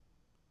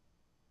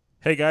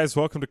Hey guys,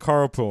 welcome to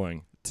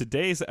Carpooling.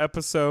 Today's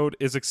episode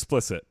is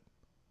explicit.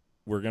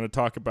 We're going to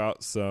talk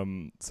about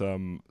some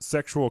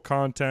sexual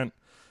content.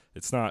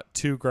 It's not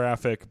too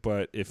graphic,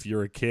 but if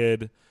you're a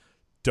kid,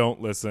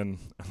 don't listen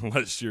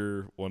unless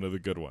you're one of the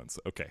good ones.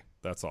 Okay,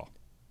 that's all.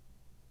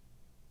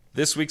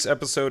 This week's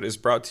episode is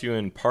brought to you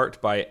in part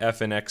by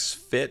FNX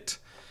Fit,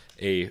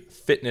 a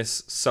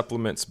fitness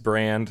supplements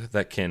brand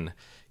that can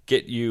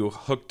get you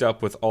hooked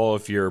up with all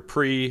of your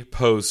pre,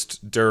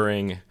 post,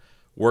 during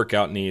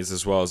workout needs,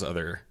 as well as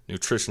other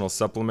nutritional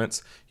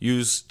supplements.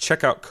 Use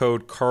checkout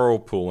code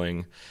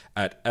carpooling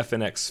at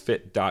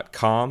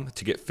fnxfit.com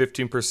to get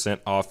 15%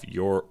 off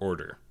your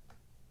order.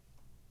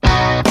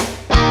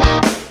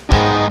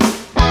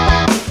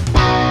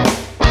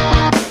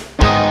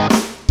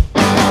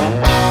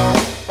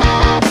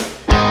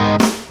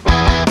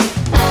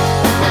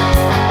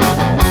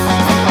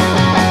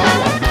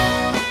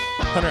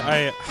 Hunter,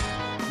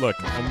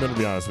 I'm going to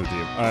be honest with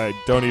you. I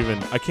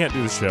can't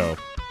do the show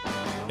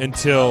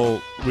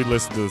until we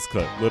listen to this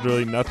clip.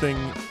 Literally nothing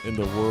in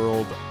the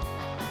world.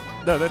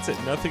 No, that's it.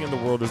 Nothing in the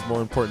world is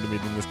more important to me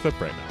than this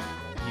clip right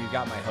now. You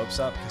got my hopes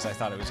up because I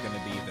thought it was going to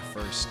be the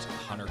first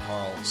Hunter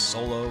Carl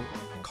solo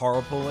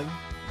carpooling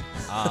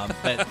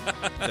that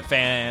the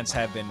fans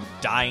have been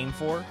dying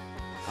for.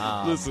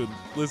 Listen.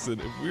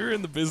 If we were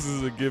in the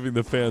business of giving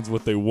the fans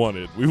what they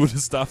wanted, we would have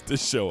stopped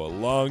this show a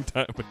long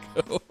time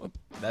ago.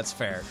 That's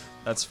fair.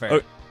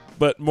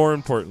 But more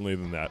importantly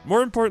than that,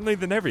 more importantly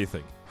than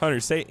everything, Hunter,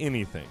 say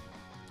anything.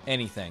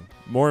 Anything.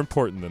 More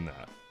important than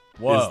that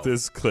Whoa. is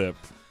this clip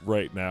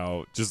right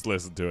now. Just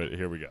listen to it.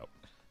 Here we go.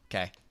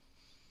 Okay.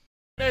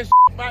 That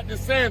about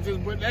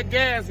DeSantis, but that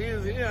gas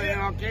is here in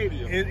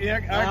Arcadia.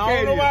 I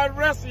don't know about the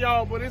rest of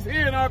y'all, but it's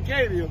here in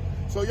Arcadia.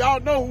 So y'all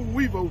know who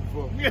we vote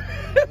for. I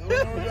don't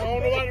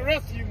know about the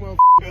rest of you motherfuckers.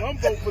 I'm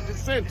voting for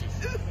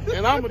DeSantis.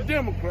 And I'm a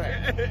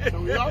Democrat.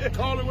 So y'all can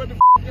call it what the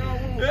y'all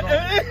want to call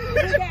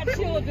it. We got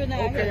children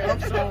out Okay, here. I'm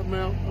sorry,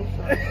 ma'am. I'm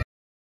sorry.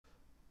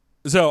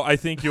 So I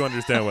think you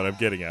understand what I'm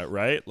getting at,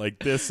 right?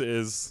 Like,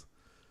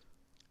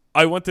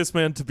 I want this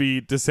man to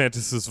be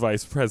DeSantis'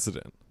 vice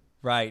president.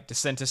 Right.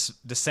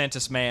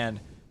 DeSantis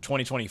man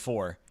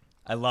 2024.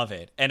 I love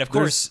it. And of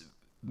course,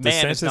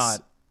 man is DeSantis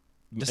not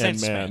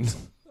DeSantis man.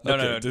 No.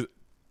 Okay,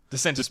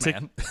 DeSantis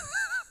man.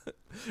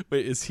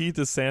 Wait, is he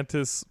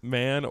DeSantis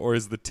man or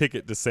is the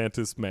ticket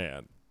DeSantis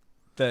man?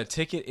 The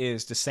ticket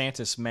is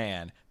DeSantis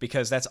man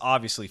because that's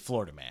obviously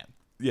Florida man.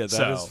 Yeah,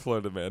 that is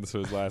Florida man, so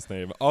his last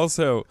name.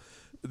 Also,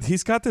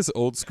 he's got this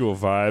old school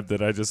vibe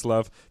that I just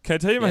love. Can I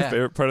tell you my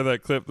favorite part of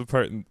that clip, the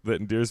part that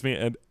endears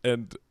me?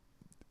 And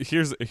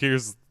here's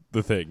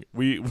the thing.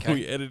 We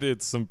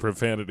edited some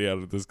profanity out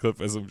of this clip,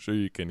 as I'm sure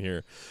you can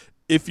hear.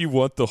 If you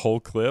want the whole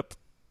clip,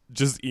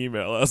 just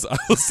email us. I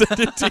will send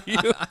it to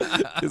you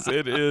because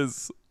it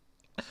is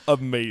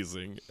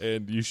amazing,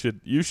 and you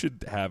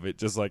should have it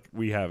just like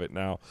we have it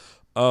now.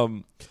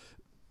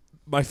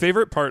 My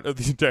favorite part of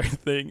the entire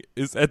thing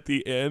is at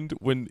the end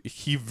when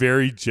he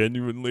very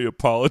genuinely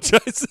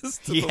apologizes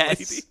to the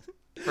lady.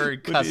 For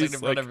cussing in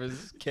front of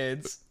his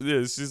kids.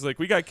 Yeah, she's like,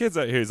 we got kids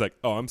out here. He's like,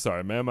 oh, I'm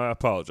sorry, ma'am. I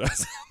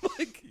apologize. I'm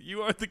like,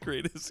 you are the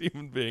greatest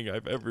human being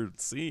I've ever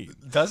seen.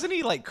 Doesn't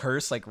he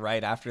curse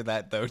right after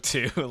that though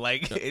too?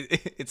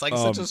 It's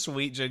such a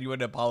sweet,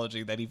 genuine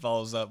apology that he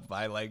follows up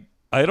by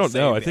I don't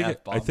know. saying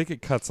I think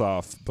it cuts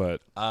off,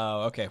 but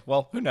oh, okay.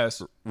 Well, who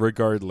knows?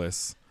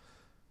 Regardless,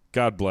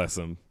 God bless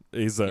him.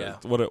 He's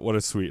what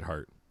a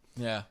sweetheart.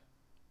 Yeah,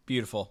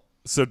 beautiful.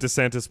 So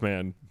DeSantis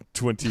man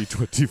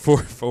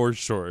 2024 for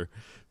sure.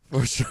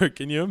 For sure.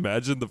 Can you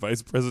imagine the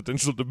vice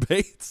presidential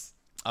debates?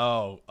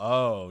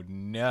 Oh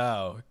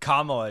no.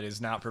 Kamala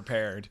is not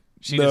prepared.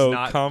 She No,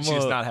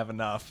 does not have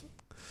enough.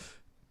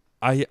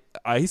 I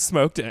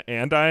smoked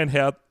and I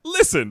inhaled.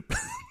 Listen.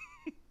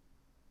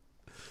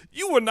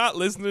 You were not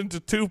listening to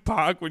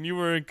Tupac when you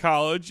were in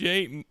college. You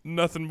ain't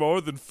nothing more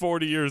than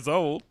 40 years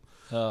old.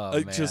 Oh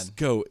man. Just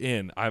go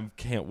in. I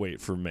can't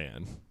wait for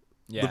man.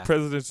 Yeah. The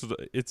presidential,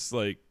 it's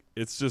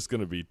just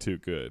going to be too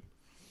good.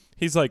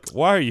 He's like,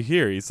 why are you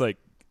here? He's like,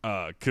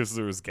 because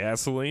there was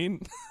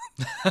gasoline.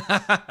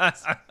 All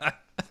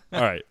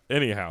right.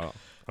 Anyhow,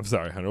 I'm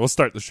sorry, Hunter. We'll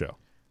start the show.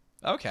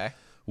 Okay.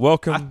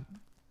 Welcome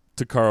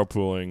to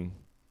Carpooling.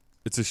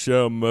 It's a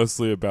show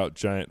mostly about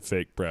giant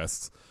fake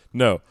breasts.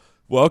 No.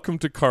 Welcome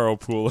to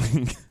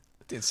Carpooling.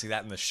 Didn't see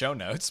that in the show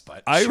notes,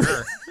 but sure.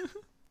 Hunter,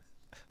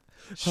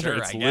 Hunter,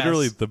 it's I guess.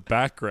 literally the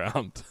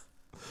background.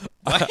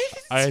 What?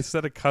 I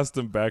set a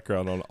custom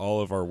background on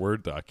all of our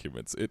Word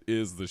documents. It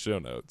is the show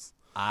notes.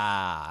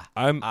 I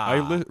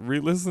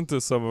re-listened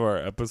to some of our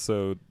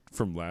episode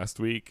from last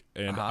week,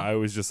 and I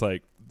was just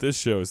like, this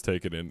show has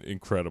taken an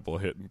incredible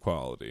hit in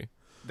quality.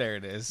 There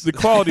it is. The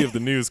quality of the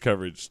news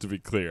coverage, to be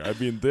clear. I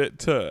mean,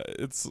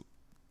 it's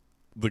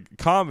the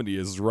comedy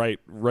is right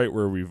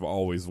where we've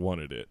always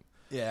wanted it.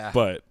 Yeah.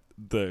 But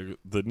the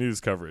news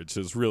coverage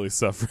is really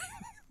suffering.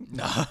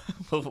 No,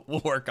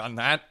 we'll work on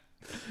that.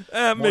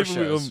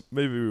 Maybe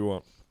we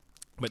won't.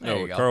 But There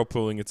no, you go.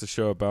 Carpooling, it's a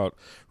show about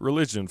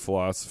religion,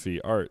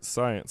 philosophy, art,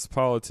 science,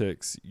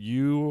 politics.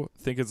 You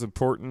think it's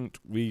important,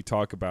 we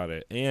talk about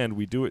it. And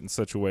we do it in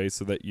such a way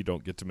so that you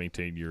don't get to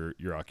maintain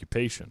your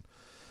occupation.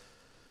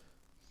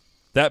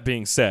 That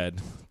being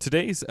said,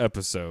 today's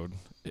episode,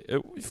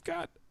 we've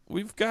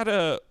got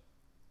a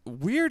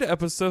weird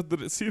episode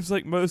that it seems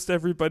like most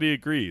everybody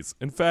agrees.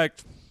 In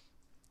fact,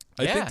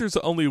 I think there's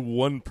only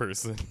one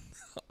person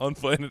on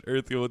planet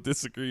Earth who will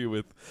disagree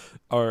with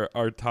our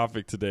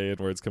topic today and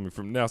where it's coming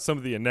from. Now, some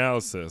of the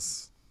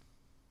analysis,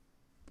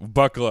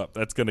 buckle up,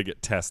 that's going to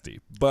get testy.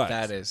 But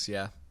That is,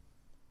 yeah.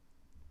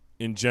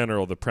 in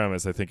general, the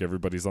premise, I think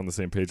everybody's on the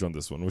same page on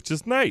this one, which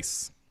is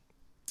nice.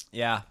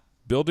 Yeah.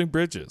 Building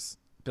bridges.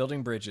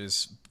 Building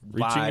bridges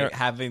Reaching by our-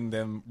 having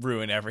them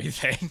ruin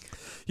everything.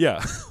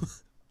 Yeah.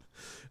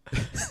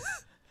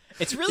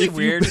 It's really If you-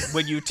 weird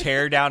when you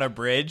tear down a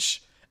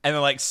bridge and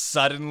then, like,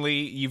 suddenly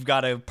you've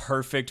got a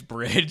perfect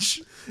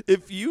bridge.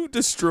 If you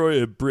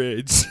destroy a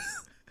bridge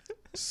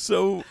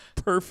so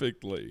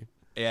perfectly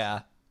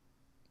Yeah.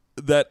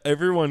 that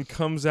everyone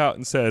comes out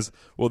and says,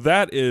 well,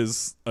 that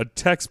is a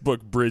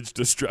textbook bridge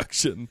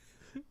destruction.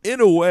 In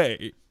a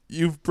way,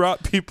 you've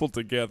brought people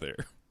together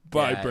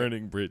by Yeah.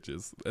 burning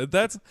bridges.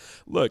 That's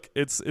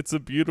it's a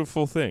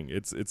beautiful thing.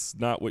 It's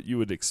not what you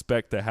would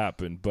expect to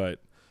happen, but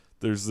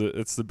that's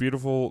the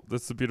beautiful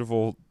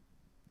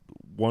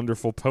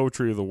wonderful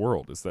poetry of the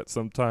world, is that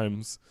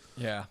sometimes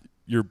Yeah.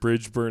 your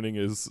bridge burning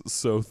is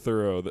so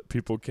thorough that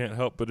people can't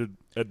help but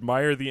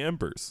admire the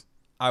embers.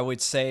 I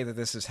would say that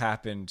this has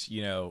happened,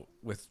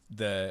 with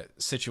the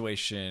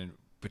situation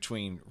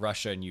between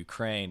Russia and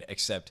Ukraine,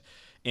 except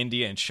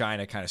India and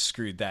China kind of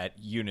screwed that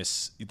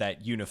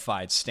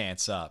unified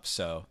stance up.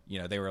 So,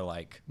 they were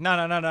like,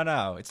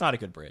 no, it's not a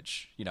good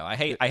bridge. I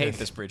hate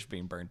this bridge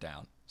being burned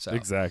down. So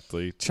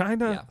Exactly.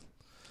 China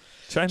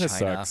China.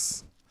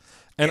 sucks.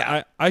 And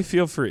Yeah. I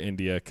feel for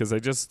India because I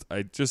just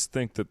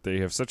think that they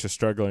have such a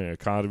struggling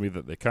economy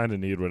that they kind of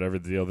need whatever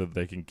deal that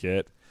they can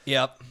get.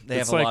 Yep, they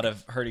It's have a like- lot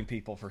of hurting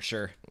people for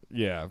sure.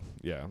 Yeah.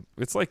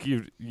 It's like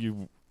you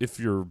if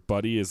your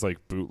buddy is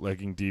like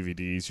bootlegging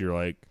DVDs, you're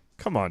like,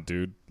 come on,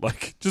 dude,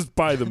 like just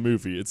buy the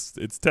movie. It's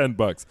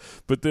 $10.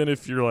 But then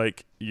if you're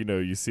like,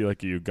 you see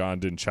like a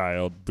Ugandan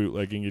child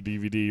bootlegging a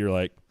DVD, you're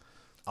like,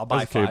 I'll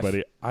buy okay, 5.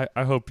 buddy,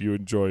 I hope you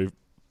enjoy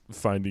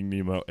Finding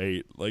Nemo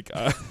 8. Like,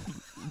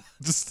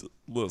 just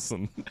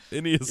listen.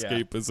 Any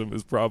escapism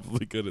is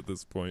probably good at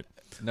this point.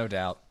 No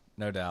doubt.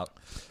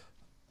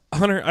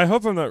 Hunter, I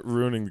hope I'm not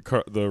ruining the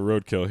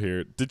roadkill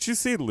here. Did you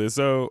see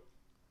Lizzo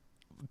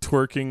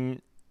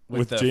twerking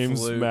with the James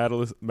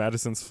flute?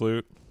 Madison's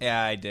flute?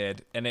 Yeah, I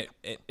did, and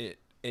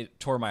it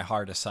tore my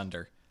heart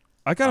asunder.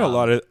 I got a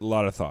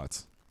lot of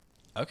thoughts.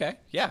 Okay,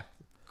 yeah,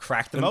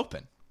 crack them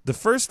open. The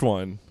first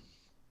one,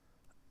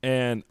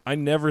 and I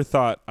never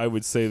thought I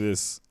would say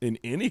this in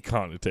any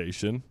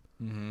connotation.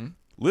 Mm-hmm.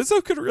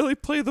 Lizzo could really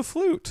play the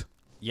flute.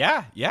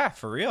 Yeah,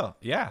 for real.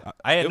 Yeah,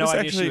 I had it no was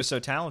idea actually- she was so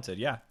talented.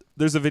 Yeah,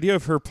 There's a video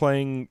of her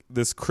playing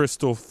this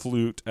crystal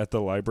flute at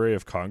the Library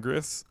of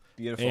Congress.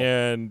 beautiful.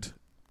 And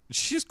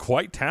she's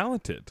quite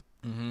talented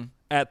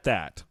at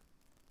that.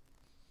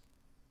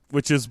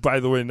 Which is, by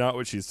the way, not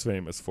what she's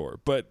famous for.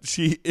 But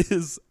she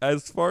is,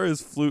 as far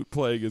as flute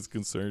playing is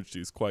concerned,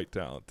 she's quite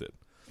talented.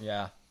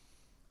 Yeah,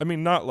 I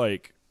mean, not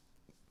like,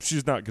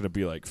 she's not going to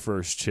be like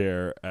first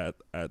chair at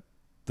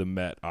the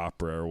Met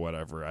Opera or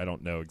whatever. I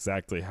don't know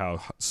exactly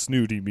how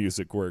snooty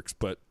music works,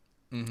 but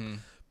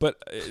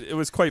it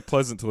was quite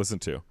pleasant to listen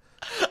to.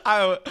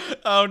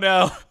 Oh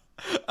no.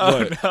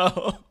 What?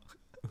 No.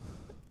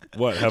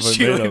 What have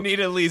She I made would up? need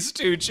at least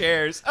 2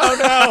 chairs. Oh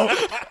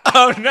no.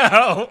 Oh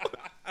no.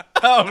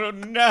 Oh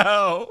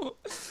no.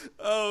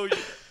 Oh,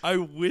 I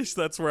wish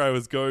that's where I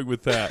was going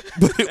with that,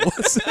 but it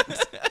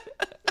wasn't.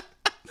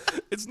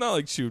 It's not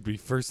like she would be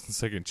first and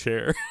second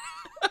chair.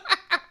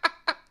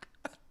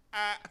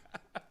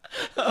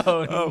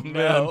 Oh, man.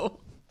 no.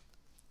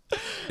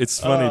 It's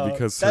funny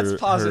because that's her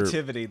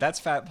positivity. That's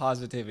fat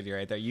positivity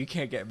right there. You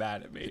can't get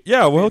mad at me.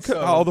 Yeah, well, It's,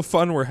 all the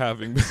fun we're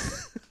having.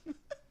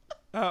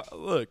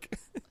 Look,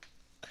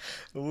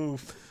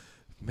 Oof.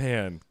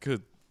 man,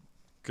 good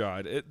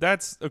God,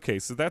 that's okay.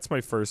 So that's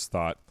my first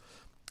thought.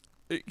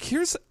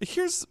 Here's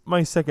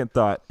my second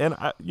thought, and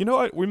you know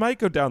what? We might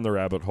go down the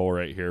rabbit hole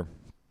right here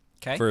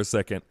Okay. for a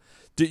second.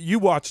 You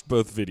watched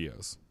both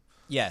videos?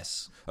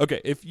 Yes.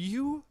 Okay, if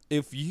you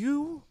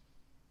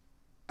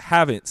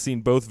haven't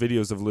seen both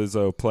videos of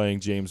Lizzo playing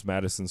James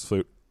Madison's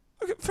flute,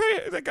 okay,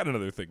 I got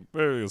another thing.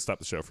 We'll stop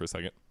the show for a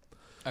second.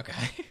 Okay.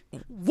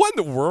 What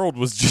in the world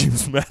was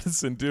James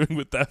Madison doing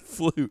with that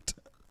flute?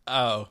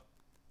 Oh.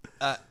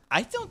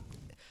 I don't.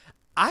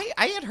 I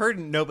had heard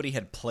nobody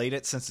had played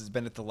it since it's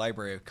been at the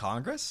Library of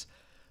Congress.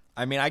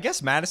 I mean, I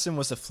guess Madison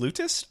was a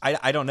flutist.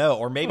 I don't know,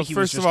 or maybe Well, he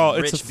was first just of all,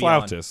 rich it's a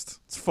beyond flautist.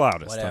 It's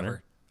flautist. whatever.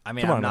 Hunter. I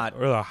mean, Come I'm on, not.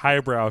 we're a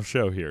highbrow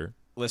show here.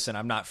 Listen,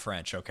 I'm not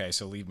French. Okay,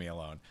 so leave me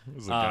alone.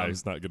 There's a guy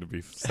who's not going to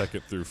be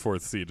second through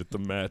fourth seat at the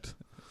Met.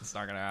 It's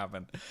not gonna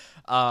happen.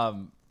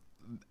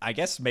 I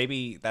guess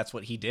maybe that's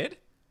what he did.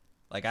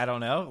 Like, I don't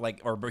know. Like,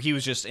 or he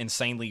was just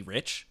insanely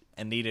rich.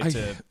 and needed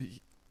to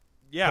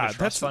yeah, put a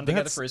trust fund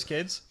together for his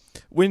kids.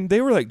 When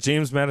they were like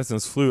James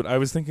Madison's flute, I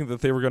was thinking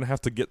that they were going to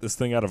have to get this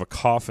thing out of a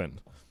coffin.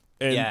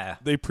 And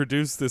they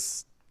produced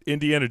this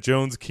Indiana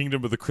Jones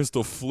Kingdom of the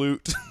Crystal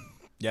Flute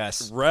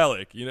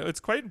relic. It's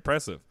quite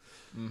impressive.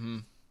 Mm-hmm.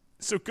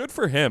 So good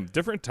for him.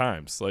 Different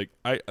times. Like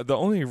the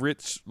only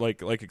rich,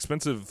 like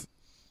expensive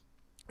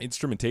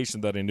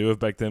instrumentation that I knew of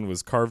back then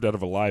was carved out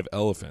of a live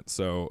elephant.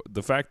 So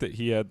the fact that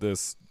he had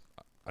this,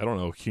 I don't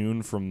know,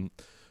 hewn from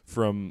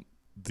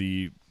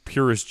the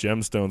purest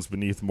gemstones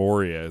beneath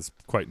Moria is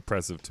quite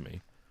impressive to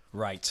me.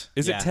 Right.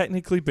 Is it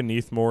technically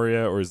beneath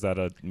Moria, or is that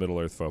a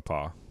Middle-earth faux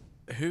pas?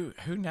 Who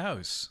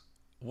knows?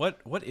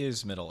 What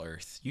is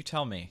Middle-earth? You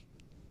tell me.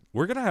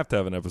 We're going to have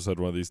an episode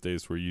one of these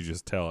days where you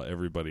just tell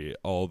everybody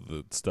all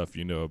the stuff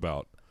you know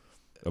about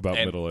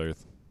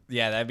Middle-earth.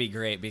 Yeah, that'd be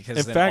great,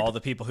 because then all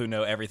the people who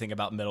know everything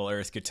about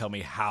Middle-earth could tell me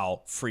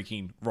how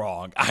freaking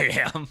wrong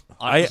I am.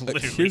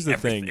 Here's the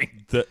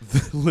thing.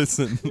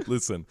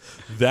 Listen.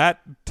 That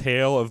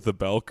tale of the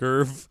bell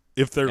curve,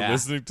 if they're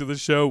listening to the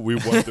show, we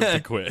want them to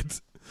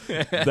quit.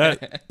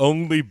 That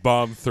only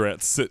bomb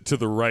threats sit to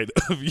the right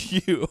of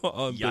you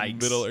on the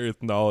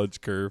Middle-earth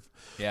knowledge curve.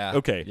 Yeah.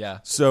 Okay. Yeah.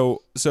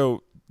 So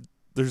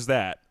there's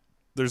that.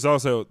 There's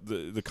also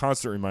the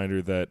constant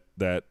reminder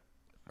that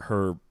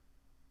her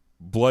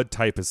blood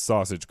type is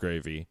sausage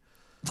gravy.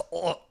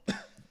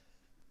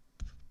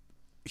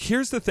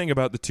 Here's the thing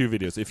about the two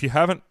videos. If you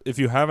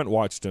haven't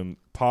watched them,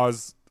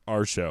 pause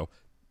our show.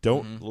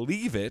 Don't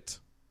leave it.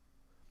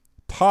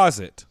 Pause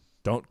it.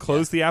 Don't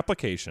close the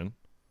application.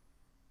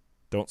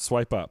 Don't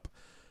swipe up.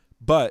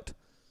 But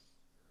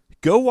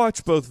go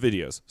watch both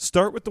videos.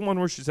 Start with the one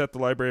where she's at the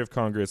Library of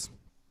Congress,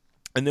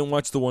 and then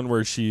watch the one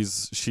where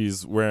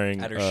she's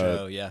wearing at her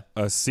show,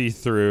 a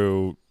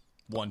see-through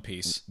one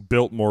piece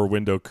Biltmore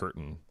window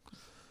curtain,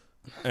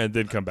 and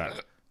then come back.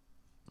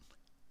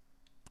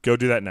 Go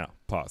do that now.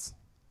 Pause.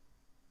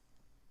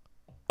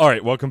 All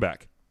right, welcome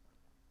back.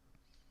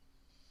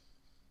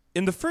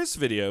 In the first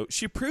video,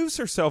 she proves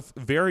herself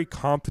very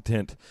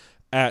competent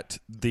at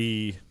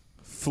the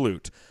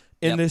flute.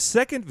 In the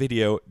second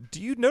video,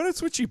 do you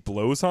notice when she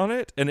blows on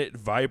it and it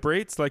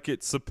vibrates like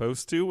it's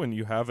supposed to when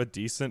you have a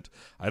decent,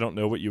 I don't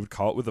know what you would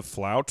call it with a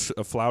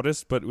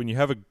flautist, but when you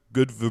have a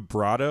good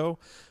vibrato,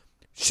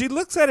 she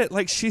looks at it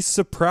like she's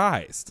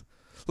surprised.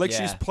 Like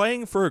she's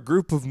playing for a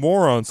group of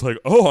morons, like,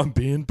 oh, I'm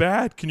being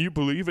bad. Can you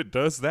believe it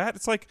does that?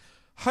 It's like,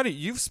 honey,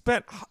 you've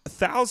spent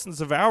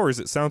thousands of hours,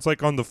 it sounds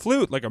like, on the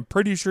flute. Like, I'm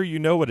pretty sure you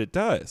know what it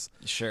does.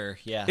 Sure,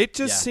 yeah. It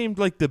just seemed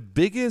like the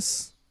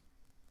biggest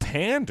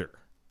pander.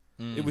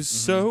 It was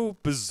so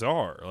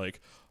bizarre.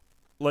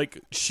 Like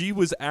she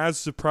was as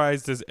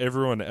surprised as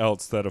everyone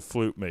else that a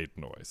flute made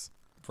noise.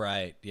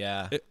 Right,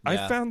 yeah.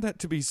 I found that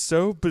to be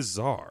so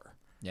bizarre.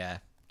 Yeah,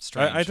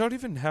 strange. I don't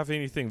even have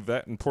anything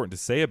that important to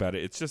say about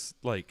it. It's just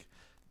like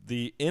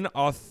the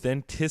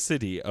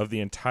inauthenticity of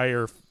the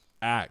entire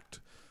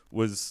act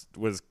was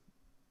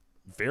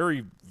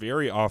very,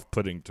 very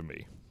off-putting to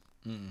me.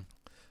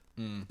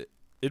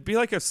 It'd be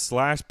like if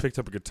Slash picked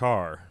up a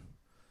guitar,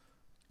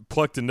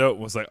 plucked a note,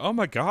 and was like, oh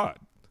my God.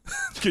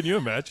 Can you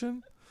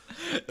imagine?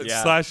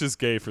 Slash is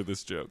gay for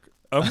this joke.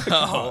 Oh my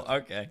God. Oh,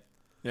 okay.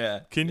 Yeah.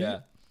 Can you?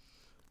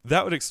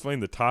 That would explain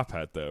the top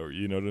hat, though.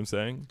 You know what I'm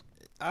saying?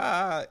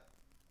 And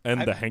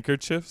the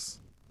handkerchiefs?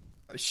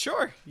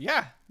 Sure,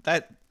 yeah.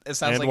 It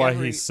sounds and like why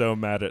he's so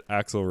mad at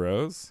Axl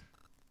Rose?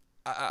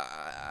 That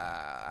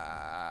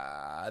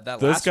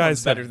Those last guys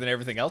one's better than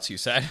everything else you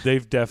said.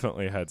 They've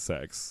definitely had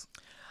sex.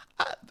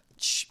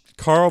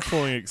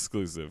 Carpooling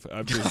exclusive.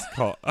 I'm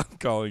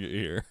calling it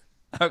here.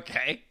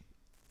 Okay.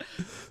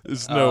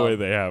 There's no way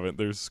they haven't.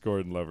 They're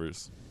scored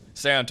lovers.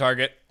 Stay on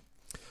target.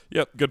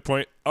 Yep, good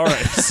point. All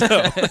right. So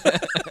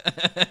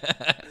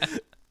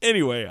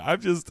anyway, I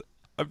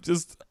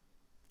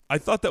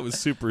thought that was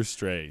super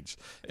strange.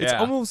 It's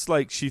almost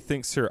like she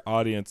thinks her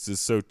audience is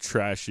so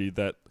trashy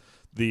that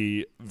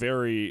the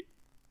very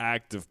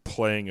act of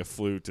playing a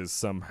flute is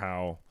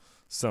somehow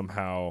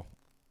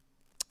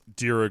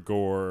de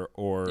rigueur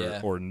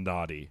or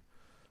naughty.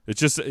 It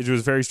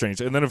was very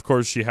strange. And then of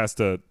course she has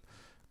to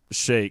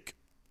shake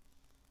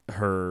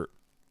her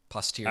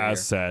posterior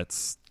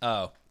assets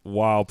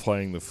while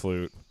playing the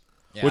flute,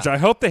 which I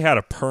hope they had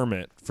a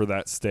permit for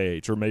that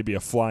stage, or maybe a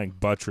flying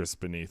buttress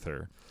beneath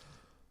her.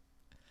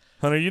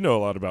 Hunter, you know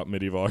a lot about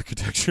medieval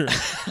architecture.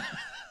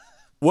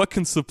 What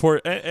can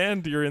support,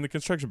 and you're in the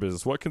construction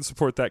business, what can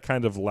support that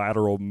kind of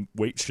lateral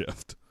weight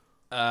shift?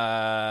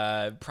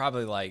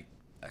 Probably like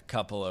a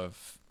couple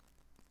of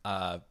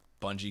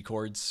bungee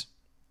cords.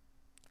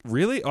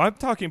 Really? Oh, I'm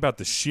talking about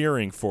the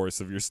shearing force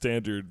of your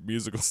standard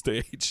musical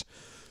stage.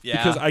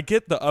 Yeah. Because I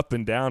get the up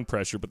and down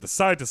pressure, but the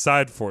side to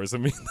side force, I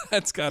mean,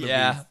 that's got to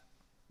be,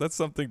 that's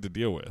something to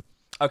deal with.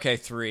 Okay,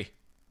 3.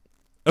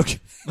 Okay.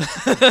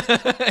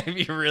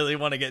 If you really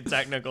want to get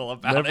technical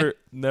about it.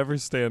 Never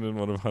stand in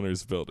one of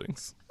Hunter's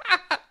buildings.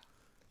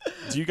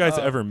 Do you guys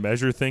ever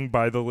measure thing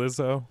by the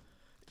Lizzo?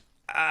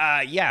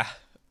 Yeah.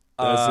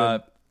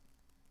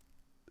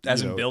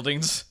 As in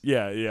buildings?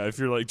 Yeah. If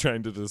you're like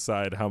trying to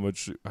decide how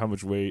much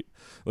weight,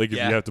 like if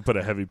you have to put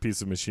a heavy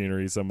piece of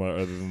machinery somewhere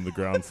other than the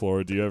ground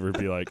floor, do you ever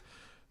be like,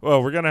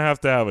 well, we're gonna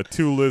have a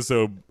two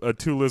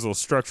Lizzo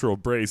structural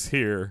brace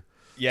here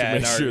to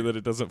make sure that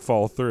it doesn't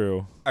fall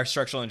through. Our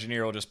structural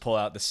engineer will just pull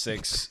out the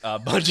 6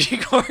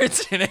 bungee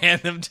cords and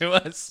hand them to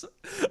us.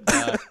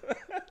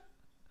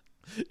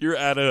 You're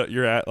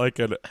at like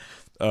an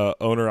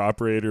owner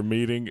operator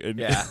meeting, and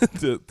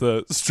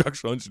the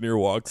structural engineer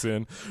walks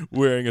in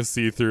wearing a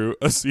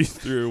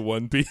see-through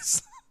one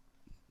piece.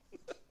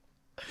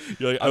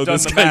 You're like, oh,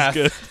 this guy's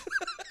good.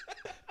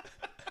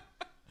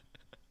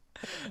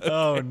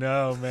 Oh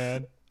no,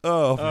 man.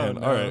 Oh man.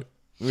 No. All right,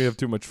 we have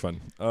too much fun.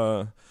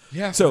 For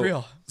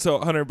real. So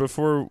Hunter,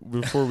 before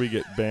we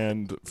get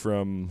banned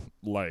from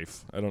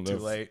Life, I don't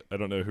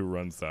know who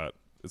runs that.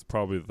 It's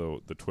probably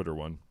the Twitter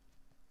one.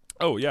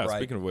 Oh yeah. Right.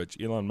 Speaking of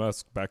which, Elon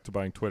Musk back to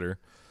buying Twitter.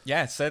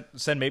 Yeah, said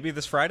maybe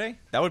this Friday.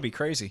 That would be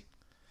crazy.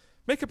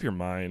 Make up your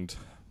mind.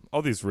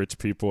 All these rich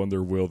people and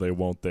their will they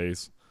won't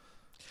theys.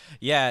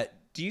 Yeah.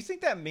 Do you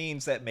think that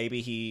means that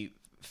maybe he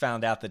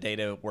found out the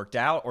data worked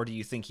out, or do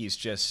you think he's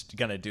just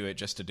gonna do it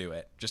just to do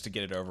it, just to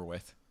get it over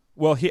with?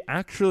 Well, he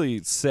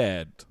actually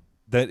said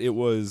that it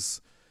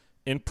was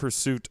in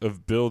pursuit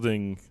of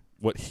building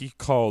what he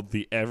called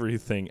the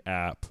Everything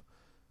app,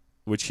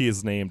 which he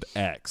has named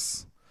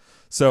X.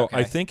 So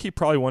I think he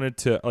probably wanted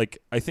to,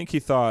 I think he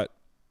thought,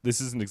 this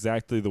isn't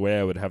exactly the way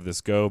I would have this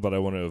go, but I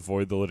want to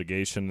avoid the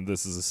litigation, and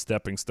this is a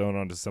stepping stone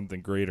onto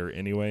something greater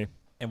anyway.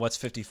 And what's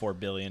 $54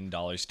 billion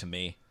to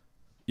me?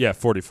 Yeah,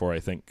 44, I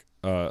think.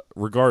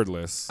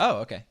 Regardless. Oh,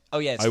 okay. Oh,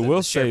 yeah,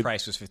 the share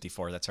price was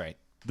 54, that's right.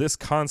 This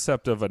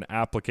concept of an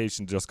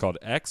application just called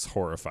X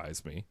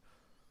horrifies me.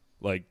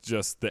 Like,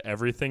 just the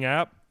Everything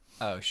app.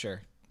 Oh,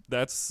 sure.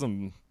 That's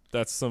some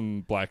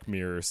Black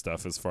Mirror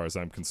stuff as far as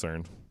I'm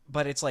concerned.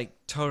 But it's like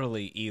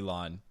totally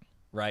Elon,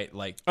 right?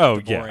 Like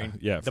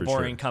the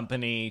boring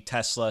company,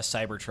 Tesla,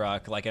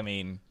 Cybertruck,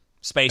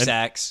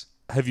 SpaceX.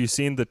 And have you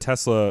seen the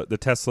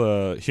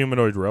Tesla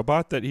humanoid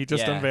robot that he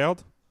just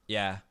unveiled?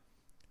 Yeah.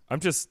 I'm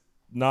just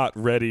not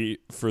ready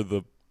for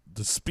the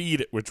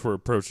speed at which we're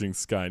approaching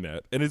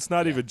Skynet. And it's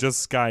not even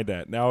just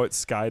Skynet. Now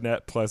it's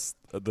Skynet plus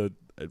the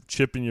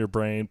chip in your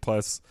brain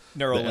plus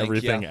Neuralink, the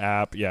Everything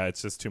app. Yeah,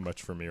 it's just too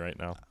much for me right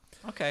now.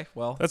 Okay,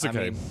 well, that's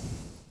okay. I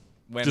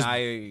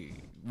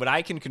mean, when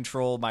I can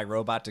control my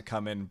robot to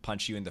come and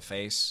punch you in the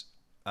face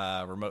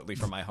remotely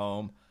from my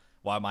home,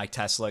 while my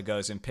Tesla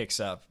goes and picks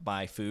up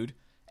my food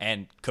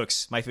and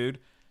cooks my food,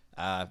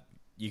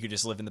 you could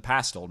just live in the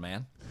past, old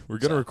man. We're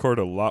gonna record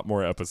a lot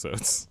more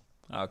episodes.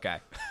 Okay.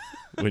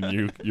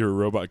 When your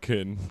robot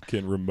can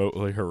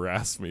remotely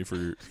harass me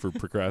for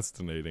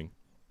procrastinating.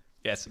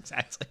 Yes,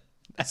 exactly.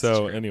 That's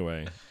so true.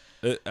 Anyway.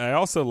 I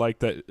also like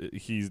that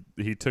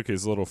he took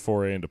his little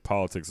foray into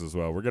politics as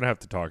well. We're gonna have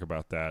to talk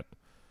about that.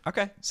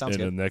 Okay, sounds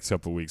good. In the next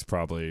couple of weeks,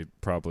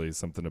 probably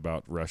something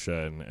about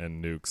Russia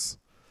and nukes.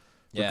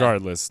 Yeah.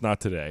 Regardless, not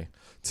today.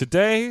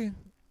 Today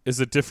is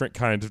a different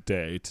kind of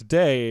day.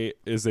 Today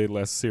is a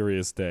less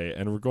serious day,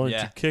 and we're going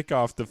to kick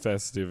off the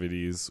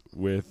festivities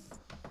with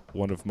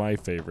one of my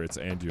favorites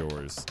and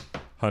yours,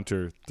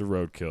 Hunter the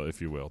Roadkill,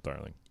 if you will,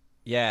 darling.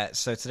 Yeah.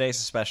 So today's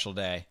a special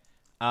day.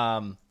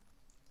 I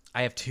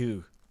have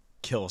 2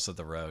 kills of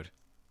the road.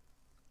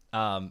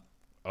 Oh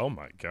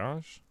my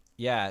gosh.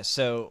 Yeah,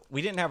 so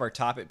we didn't have our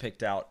topic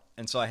picked out,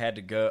 and so I had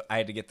to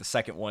get the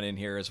second one in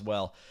here as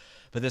well.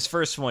 But this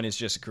first one is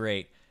just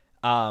great.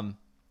 A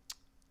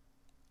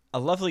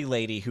lovely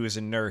lady who is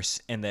a nurse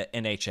in the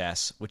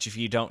NHS, which if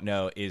you don't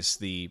know is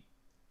the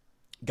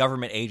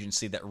government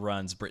agency that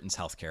runs Britain's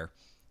healthcare,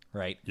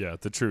 right? Yeah,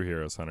 the true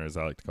heroes, Hunter, as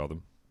I like to call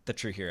them. The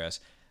true heroes.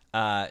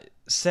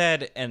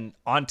 Said and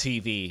on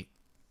TV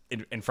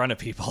in front of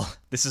people,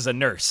 this is a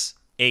nurse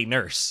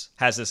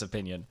has this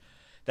opinion,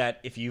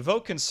 that if you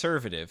vote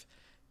conservative,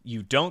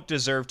 you don't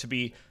deserve to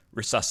be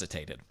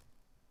resuscitated.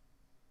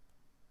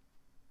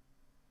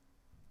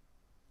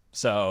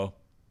 So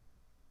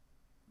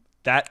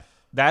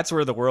that's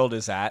where the world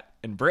is at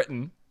in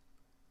Britain.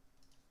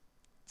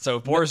 So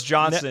Boris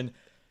Johnson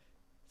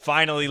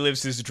finally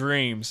lives his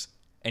dreams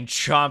and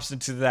chomps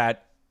into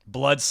that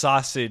blood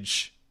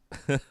sausage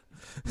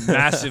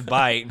massive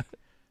bite,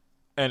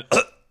 and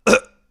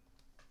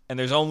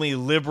there's only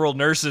liberal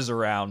nurses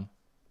around.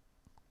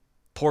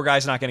 Poor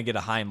guy's not going to get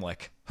a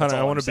Heimlich. Hunter,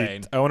 I want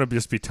to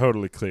just be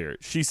totally clear.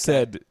 She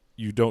said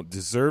you don't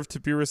deserve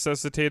to be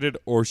resuscitated,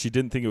 or she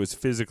didn't think it was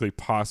physically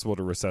possible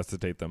to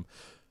resuscitate them.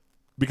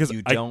 Because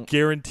I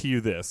guarantee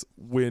you this,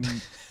 when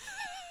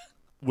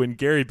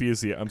Gary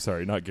Busey, I'm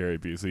sorry, not Gary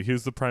Busey,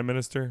 who's the prime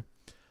minister?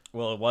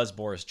 Well, it was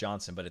Boris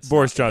Johnson, but it's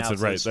Boris Johnson,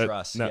 right?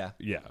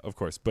 Yeah, of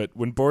course. But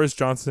when Boris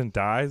Johnson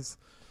dies,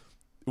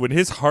 when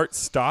his heart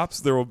stops,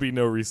 there will be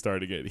no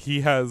restarting it.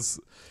 He has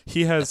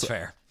That's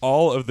fair.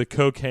 All of the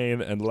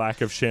cocaine and lack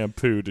of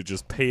shampoo to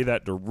just pay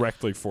that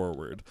directly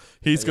forward.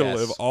 He's going to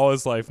live all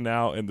his life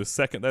now, and the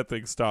second that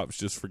thing stops,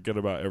 just forget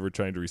about ever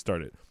trying to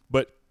restart it.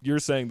 But you're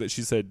saying that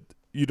she said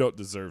you don't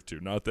deserve to,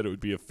 not that it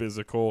would be a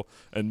physical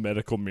and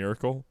medical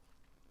miracle?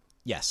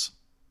 Yes.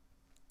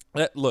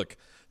 Look,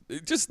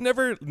 just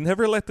never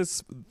let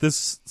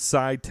this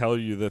side tell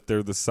you that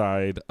they're the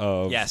side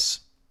of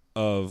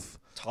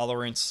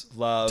tolerance,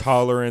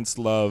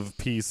 love,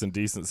 peace, and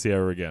decency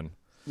ever again.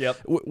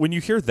 Yep. When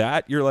you hear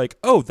that, you're like,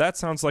 oh, that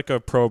sounds like a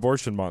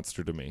pro-abortion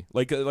monster to me.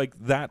 Like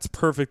that's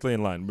perfectly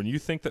in line. When you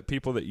think that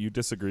people that you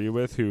disagree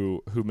with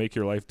who make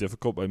your life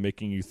difficult by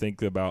making you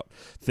think about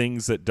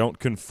things that don't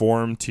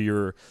conform to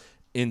your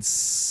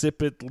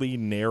insipidly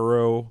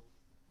narrow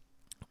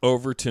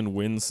Overton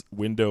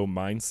window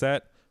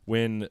mindset,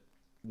 when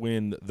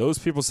those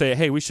people say,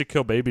 hey, we should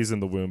kill babies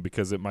in the womb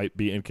because it might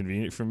be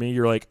inconvenient for me,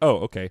 you're like, oh,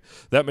 okay,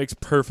 that makes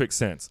perfect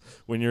sense.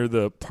 When you're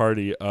the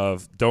party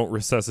of don't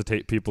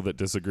resuscitate people that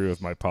disagree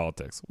with my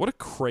politics. What a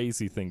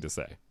crazy thing to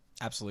say.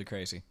 Absolutely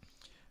crazy.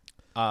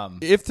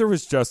 If there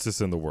was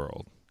justice in the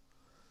world,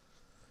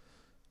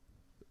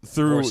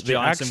 through the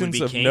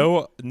actions of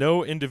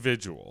no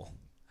individual,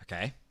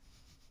 okay,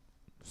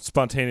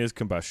 spontaneous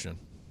combustion.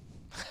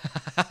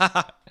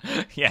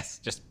 Yes,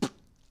 just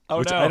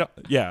oh no.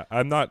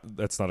 I'm not.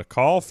 That's not a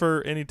call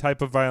for any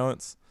type of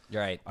violence.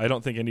 You're right. I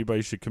don't think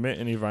anybody should commit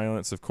any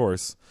violence. Of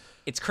course,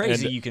 it's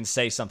crazy you can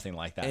say something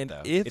like that.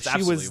 Though, if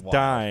she was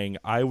dying,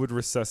 I would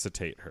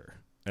resuscitate her,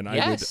 and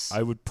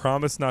I would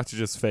promise not to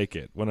just fake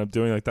it when I'm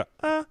doing like the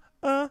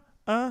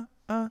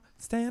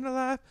staying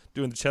alive,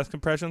 doing the chest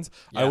compressions.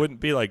 I wouldn't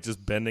be like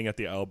just bending at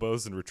the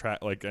elbows and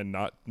retract and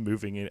not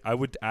moving in. I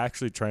would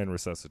actually try and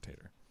resuscitate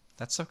her.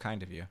 That's so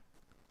kind of you.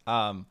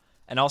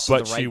 And also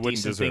the right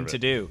decent thing to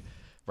do.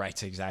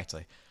 Right,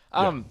 exactly.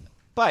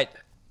 But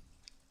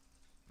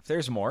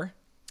there's more.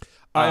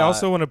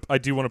 I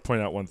do want to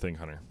point out one thing,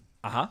 Hunter.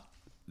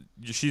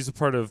 She's a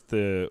part of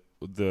the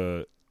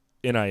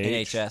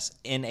NIH.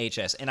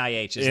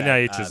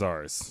 NIH is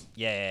ours.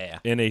 Yeah.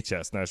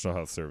 NHS, National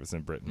Health Service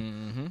in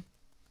Britain. Mm-hmm.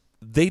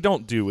 They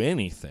don't do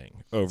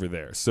anything over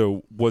there.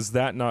 So was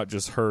that not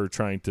just her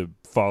trying to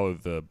follow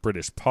the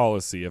British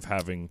policy of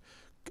having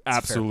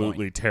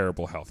absolutely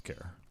terrible health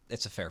care?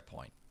 It's a fair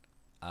point.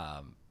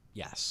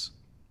 Yes.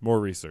 More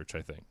research,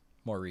 I think.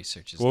 More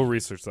research. We'll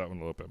research that one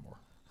a little bit more.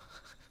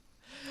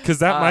 Because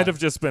that might have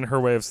just been her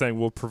way of saying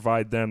we'll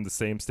provide them the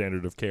same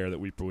standard of care that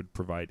we would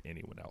provide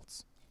anyone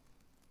else.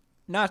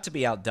 Not to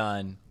be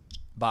outdone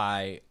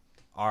by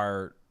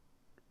our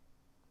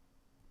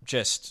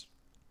just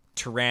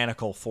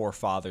tyrannical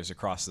forefathers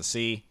across the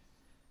sea.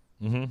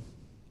 Mm-hmm.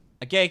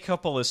 A gay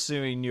couple is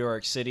suing New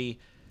York City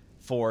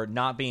for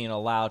not being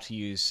allowed to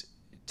use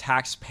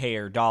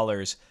taxpayer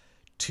dollars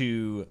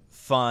to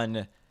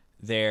fund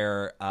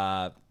their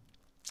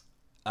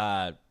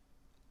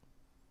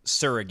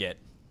surrogate.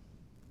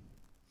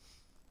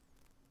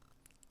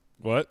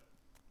 What?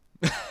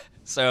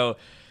 So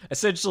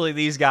essentially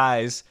these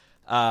guys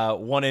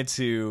wanted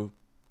to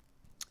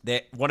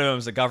one of them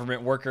is a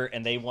government worker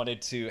and they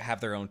wanted to have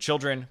their own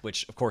children,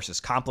 which of course is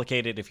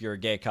complicated if you're a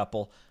gay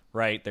couple,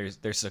 right? There's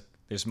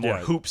more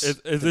hoops.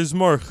 There's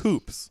more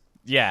hoops.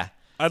 Yeah.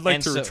 I'd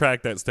like to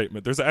retract that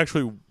statement. There's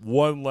actually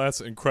one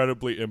less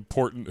incredibly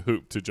important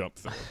hoop to jump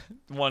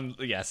through.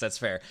 Yes, that's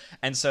fair.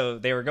 And so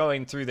they were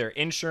going through their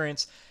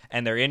insurance,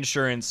 and their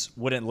insurance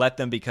wouldn't let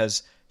them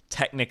because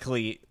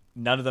technically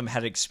none of them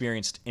had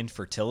experienced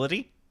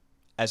infertility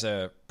as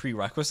a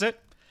prerequisite.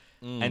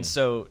 And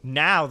so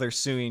now they're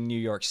suing New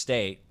York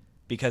State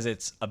because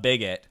it's a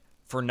bigot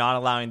for not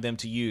allowing them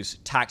to use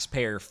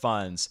taxpayer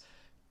funds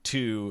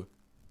to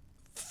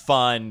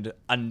fund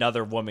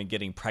another woman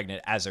getting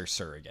pregnant as her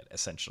surrogate,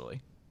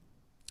 essentially.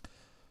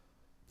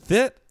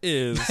 That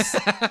is...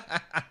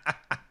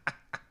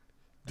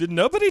 Did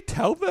nobody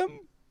tell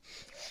them?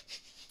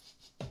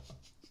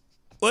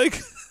 Like...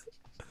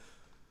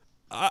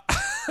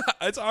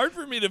 it's hard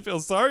for me to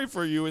feel sorry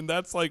for you, and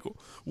that's like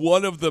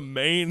one of the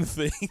main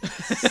things.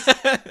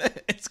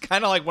 It's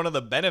kind of like one of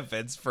the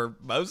benefits for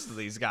most of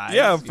these guys.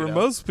 Yeah, for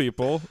most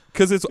people,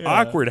 because it's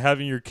awkward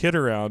having your kid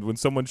around when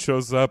someone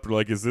shows up.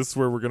 Like, is this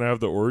where we're gonna have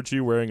the orgy?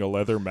 Wearing a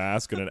leather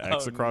mask and an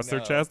X across their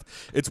chest.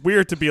 It's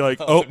weird to be like,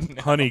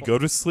 honey, go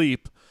to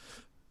sleep.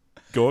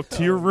 Go up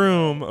to your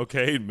room,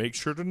 okay? Make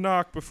sure to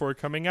knock before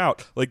coming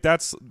out. Like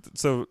that's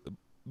so.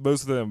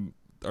 Most of them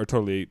are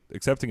totally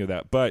accepting of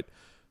that, but.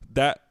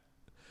 That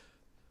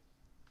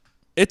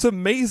it's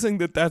amazing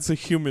that that's a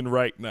human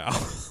right now.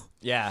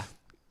 Yeah.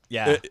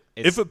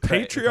 If a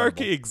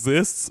patriarchy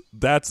exists,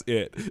 that's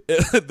it.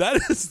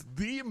 That is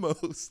the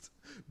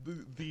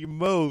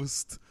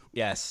most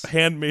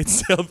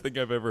Handmaid's Tale thing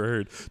I've ever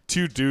heard.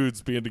 Two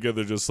dudes being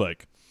together, just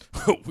like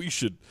we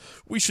should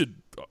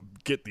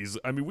get these.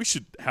 I mean, we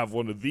should have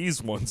one of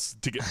these ones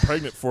to get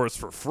pregnant for us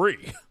for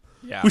free.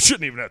 Yeah, we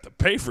shouldn't even have to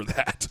pay for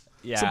that.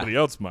 Yeah, somebody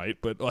else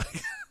might, but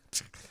like.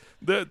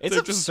 It's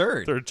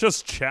absurd. They're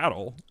just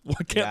chattel. Why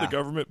can't the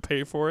government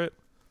pay for it?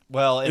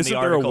 Well, isn't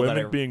there a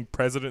women being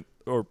president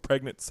or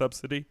pregnant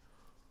subsidy?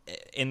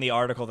 In the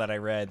article that I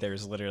read,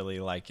 there's literally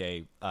like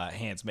a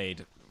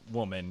Handmaid's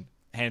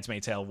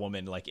Tale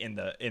woman like in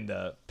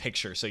the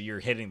picture. So you're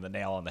hitting the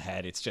nail on the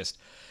head. It's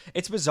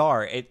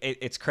bizarre.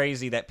 It's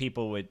crazy that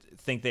people would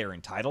think they're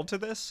entitled to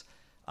this.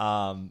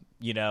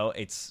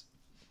 It's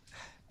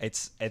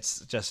It's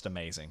just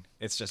amazing.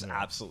 It's just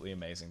absolutely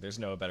amazing. The's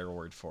no better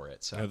word for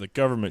it. So the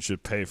government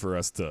should pay for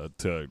us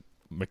to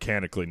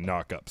mechanically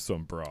knock up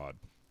some broad.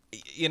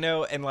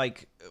 And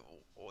like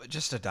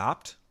just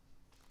adopt.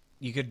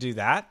 You could do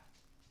that,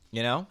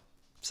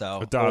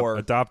 So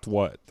adopt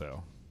what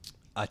though?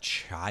 A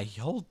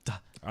child.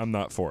 I'm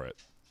not for it.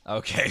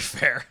 Okay,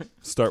 fair.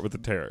 Start with the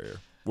terrier.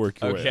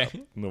 Work your way up.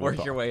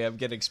 Work your way up.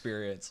 Get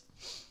experience.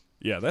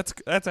 Yeah,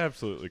 that's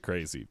absolutely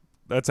crazy.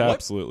 That's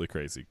absolutely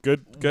crazy.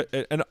 Good.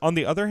 And on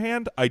the other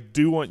hand, I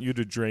do want you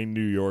to drain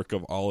New York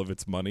of all of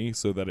its money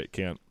so that it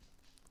can't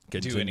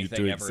continue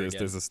to exist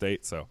as a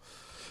state. So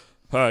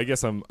I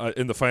guess I'm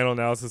in the final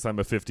analysis, I'm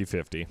a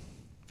 50-50.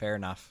 Fair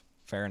enough.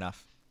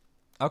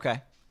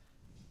 Okay.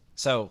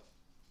 So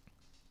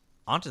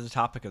on to the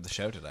topic of the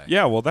show today.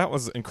 Yeah, well, that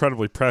was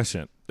incredibly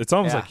prescient. It's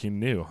almost like you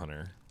knew,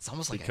 Hunter. It's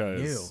almost like I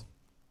knew.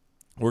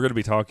 We're going to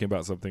be talking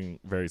about something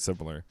very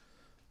similar.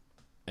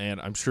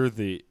 And I'm sure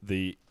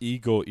the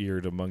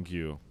eagle-eared among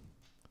you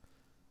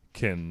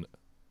can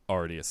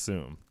already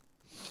assume.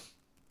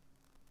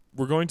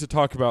 We're going to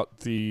talk about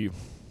the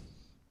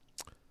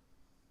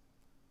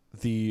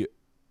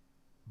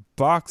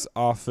box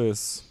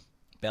office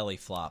belly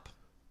flop.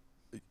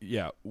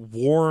 Yeah,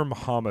 warm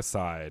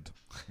homicide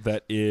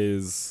that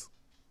is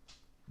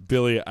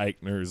Billy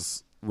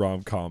Eichner's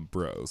rom-com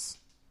Bros.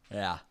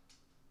 Yeah.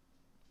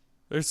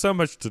 There's so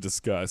much to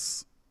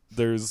discuss.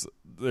 There's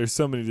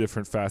so many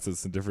different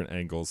facets and different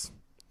angles.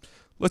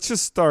 Let's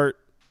just start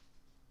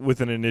with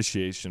an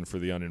initiation for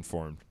the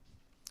uninformed.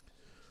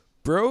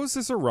 Bros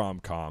is a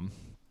rom-com,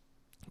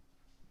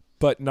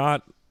 but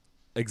not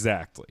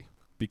exactly.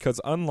 Because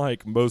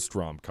unlike most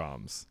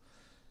rom-coms,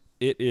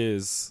 it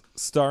is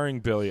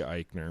starring Billy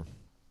Eichner,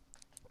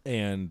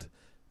 and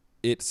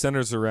it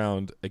centers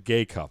around a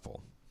gay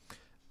couple.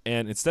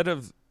 And instead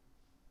of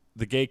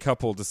the gay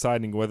couple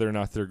deciding whether or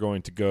not they're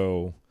going to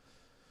go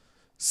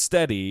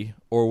steady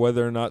or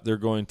whether or not they're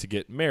going to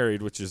get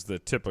married, which is the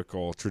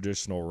typical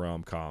traditional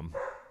rom-com,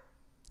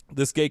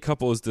 this gay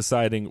couple is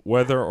deciding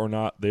whether or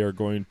not they are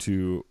going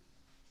to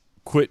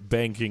quit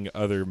banking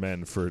other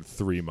men for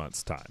 3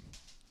 months' time.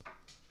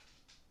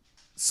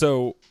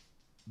 So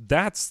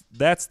that's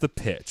the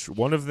pitch.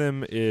 One of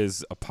them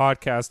is a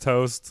podcast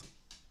host.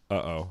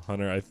 Uh-oh,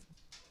 Hunter,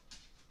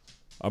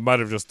 I might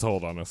have just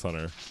told on us,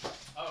 Hunter.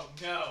 Oh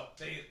no,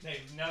 they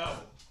know.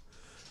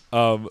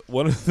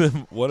 One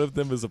of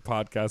them is a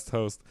podcast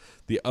host.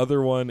 The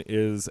other one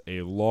is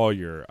a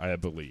lawyer, I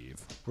believe.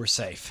 We're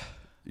safe.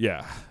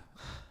 Yeah.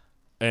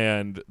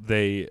 And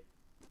they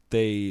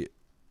they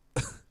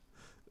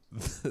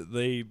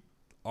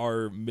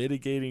are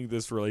mitigating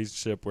this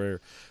relationship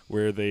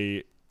where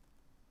they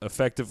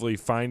effectively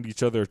find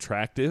each other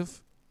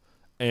attractive,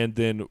 and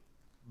then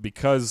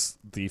because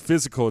the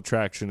physical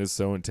attraction is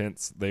so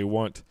intense, they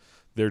want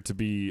there to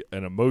be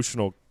an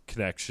emotional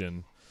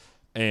connection,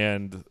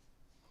 and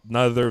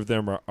neither of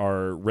them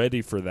are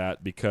ready for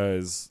that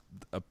because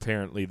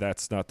apparently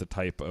that's not the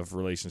type of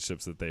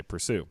relationships that they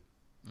pursue.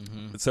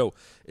 Mm-hmm. So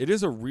it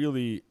is a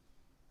really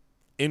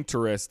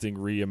interesting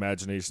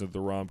reimagination of the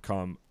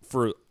rom-com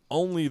for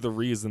only the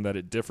reason that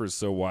it differs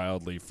so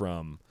wildly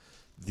from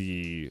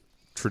the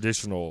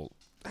traditional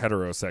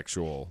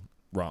heterosexual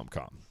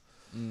rom-com.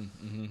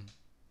 Mm-hmm.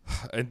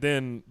 And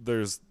then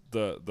there's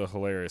the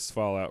hilarious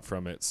fallout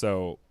from it.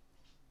 So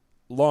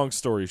long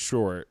story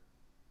short,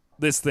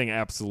 this thing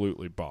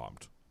absolutely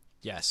bombed.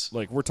 Yes.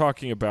 Like, we're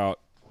talking about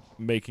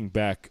making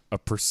back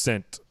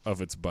 1%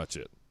 of its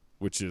budget,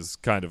 which is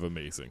kind of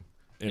amazing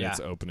in its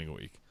opening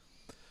week.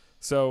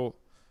 So,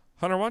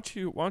 Hunter, why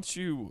don't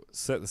you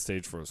set the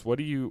stage for us? What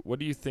do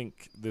you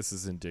think this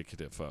is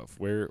indicative of?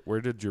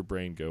 Where did your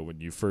brain go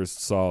when you first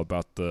saw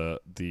about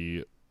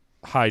the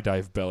high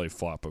dive belly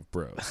flop of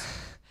Bros?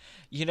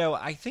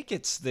 I think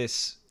it's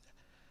this.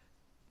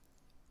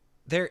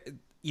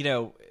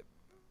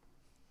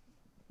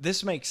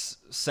 This makes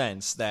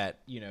sense that,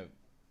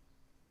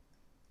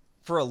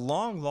 for a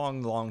long,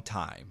 long, long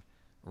time,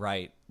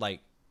 right? Like,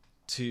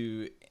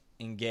 to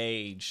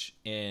engage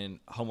in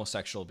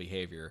homosexual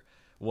behavior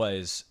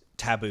was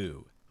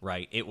taboo,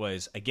 right? It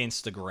was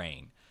against the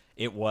grain.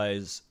 It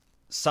was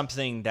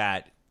something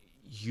that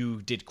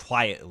you did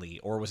quietly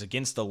or was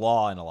against the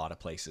law in a lot of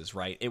places,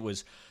 right? It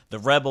was the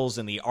rebels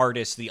and the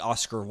artists, the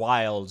Oscar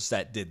Wildes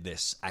that did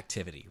this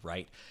activity,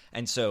 right?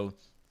 And so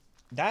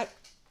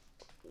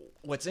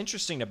what's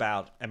interesting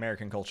about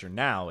American culture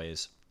now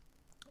is,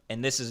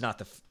 and this is not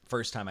the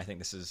first time I think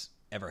this has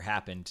ever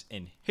happened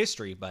in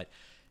history, but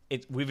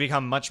we've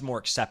become much more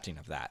accepting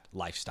of that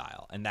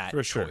lifestyle and that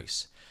choice. Sure.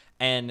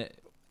 And,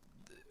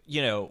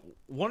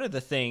 one of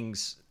the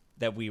things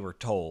that we were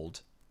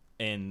told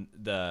in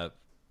the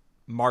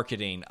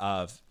marketing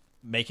of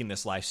making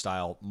this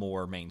lifestyle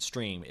more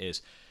mainstream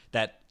is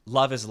that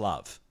love is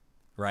love,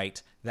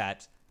 right?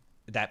 That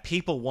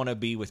people want to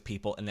be with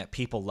people and that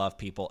people love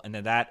people, and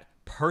that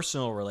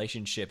personal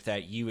relationship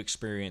that you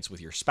experience with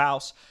your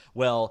spouse,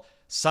 well,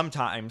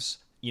 sometimes,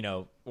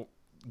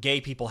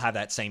 gay people have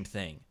that same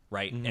thing,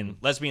 right? Mm-hmm. And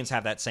lesbians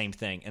have that same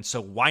thing. And so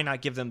why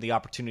not give them the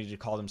opportunity to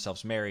call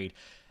themselves married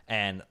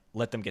and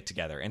let them get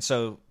together. And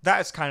so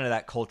that's kind of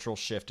that cultural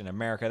shift in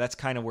America. That's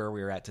kind of where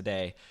we're at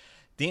today.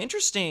 The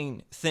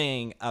interesting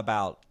thing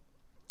about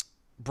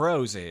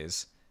Bros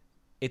is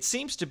it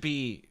seems to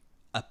be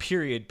a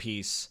period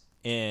piece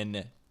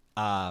in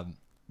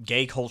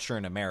gay culture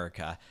in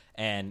America,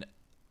 and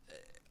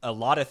a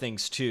lot of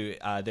things too.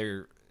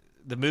 The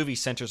movie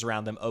centers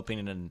around them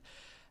opening an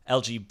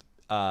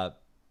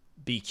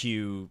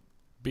BTQ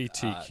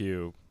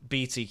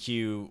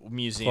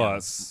museum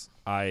plus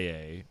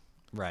IA,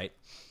 right?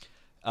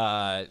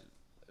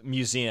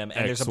 Museum, and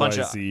XYZ, there's a bunch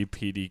of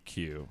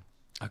PDQ.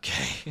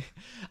 Okay,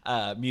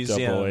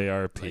 museum.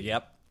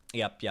 AARP.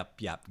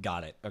 Yep.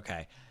 Got it.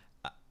 Okay.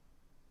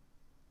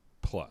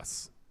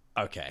 Plus.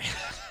 Okay.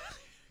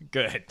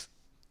 Good.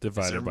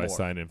 Divided by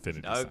sign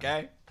infinity.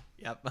 Okay.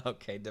 Yep.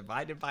 Okay.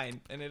 Divided by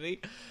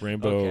infinity.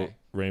 Rainbow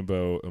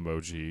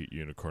emoji,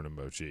 unicorn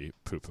emoji,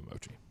 poop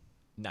emoji.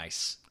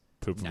 Nice.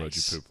 Poop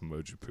emoji, poop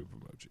emoji, poop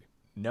emoji.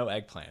 No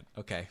eggplant.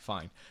 Okay,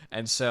 fine.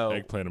 And so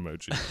eggplant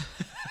emoji.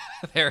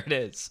 there it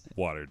is.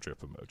 Water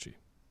drip emoji.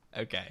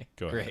 Okay.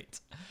 Go ahead.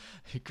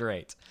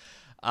 Great.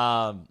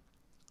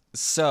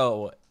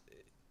 So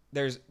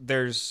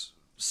there's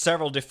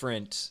several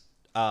different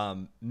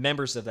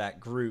members of that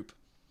group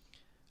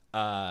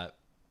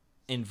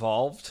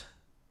involved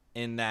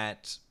in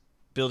that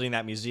building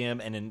that museum,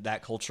 and in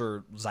that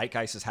culture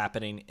zeitgeist is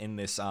happening in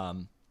this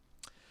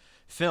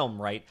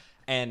film, right?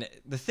 And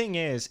the thing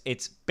is,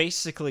 it's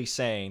basically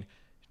saying,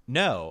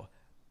 no,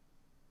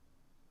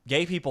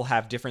 gay people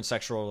have different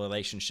sexual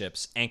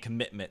relationships and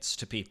commitments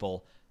to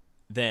people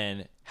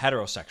than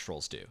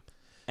heterosexuals do.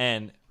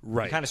 And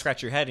you kind of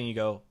scratch your head and you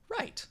go,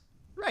 right,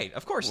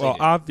 of course they do. Well,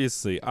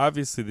 obviously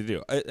they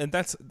do. And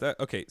that's that.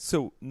 Okay,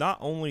 so not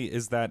only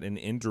is that an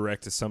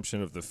indirect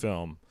assumption of the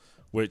film,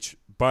 which,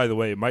 by the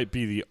way, might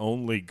be the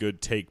only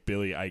good take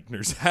Billy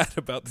Eichner's had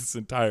about this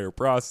entire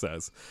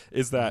process,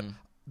 is that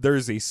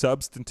there's a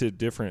substantive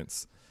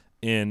difference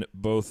in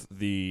both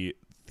the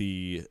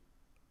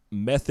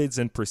methods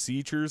and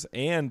procedures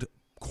and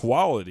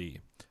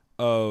quality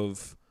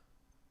of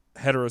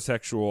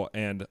heterosexual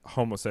and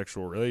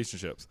homosexual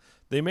relationships.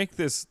 They make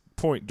this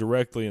point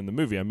directly in the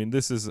movie. I mean,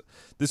 this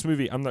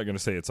movie, I'm not going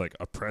to say it's like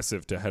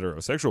oppressive to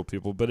heterosexual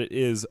people, but it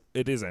is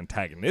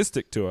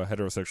antagonistic to a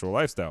heterosexual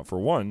lifestyle. For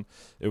one,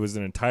 it was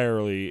an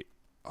entirely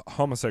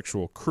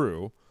homosexual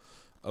crew,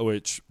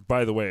 which,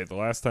 by the way, the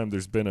last time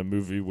there's been a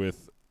movie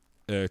with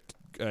a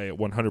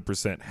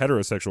 100%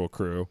 heterosexual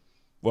crew,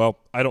 well,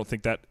 I don't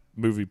think that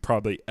movie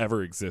probably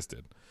ever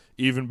existed.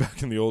 Even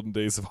back in the olden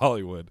days of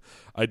Hollywood,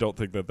 I don't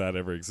think that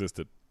ever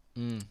existed.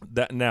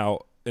 That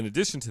now, in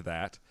addition to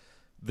that,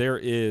 there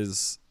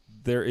is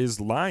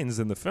lines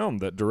in the film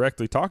that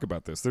directly talk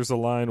about this. There's a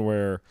line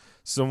where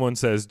someone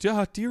says,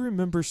 "Yeah, do you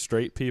remember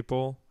straight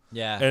people?"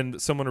 Yeah.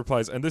 And someone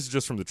replies, and this is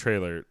just from the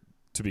trailer,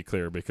 to be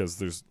clear,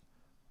 because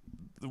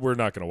we're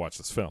not going to watch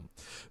this film.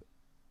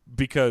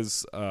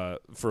 Because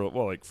for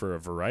a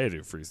variety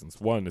of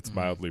reasons. One, it's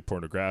mildly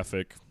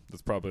pornographic.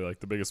 That's probably like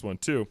the biggest one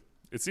too.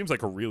 It seems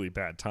like a really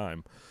bad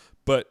time.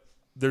 But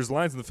there's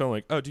lines in the film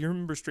like, "Oh, do you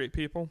remember straight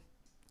people?"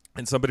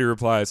 And somebody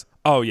replies,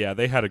 "Oh yeah,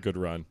 they had a good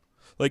run."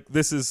 Like,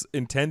 this is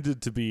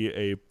intended to be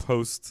a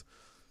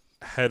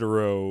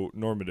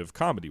post-heteronormative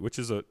comedy, which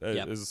is a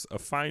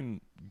fine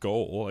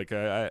goal. Like,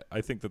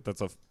 I think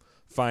that's a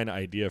fine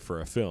idea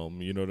for a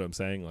film. You know what I'm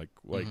saying? Like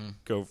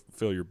go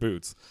fill your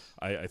boots.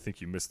 I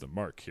think you missed the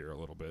mark here a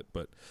little bit,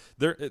 but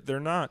they're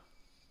not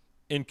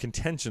in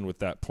contention with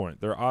that point.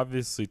 They're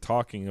obviously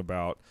talking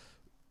about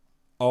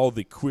all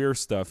the queer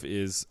stuff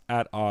is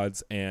at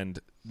odds and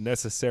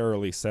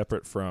necessarily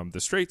separate from the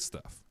straight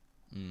stuff.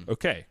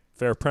 Okay,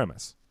 fair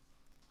premise.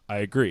 I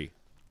agree.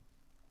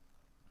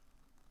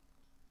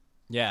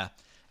 Yeah,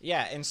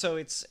 and so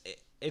it's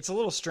a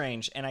little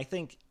strange, and I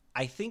think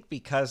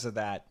because of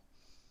that,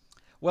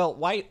 well,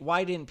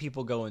 why didn't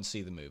people go and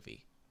see the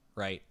movie,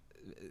 right?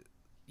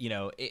 You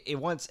know,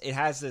 it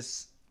has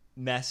this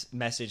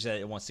message that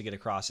it wants to get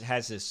across. It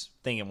has this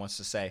thing it wants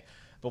to say,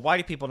 but why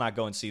do people not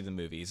go and see the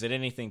movie? Is it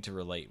anything to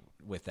relate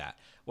with that?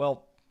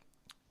 Well,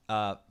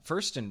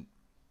 first and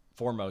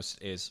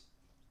foremost is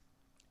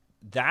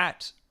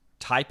that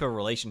type of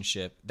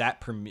relationship,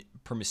 that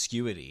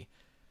promiscuity,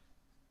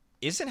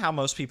 isn't how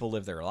most people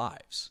live their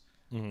lives,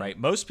 right?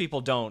 Most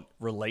people don't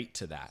relate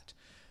to that,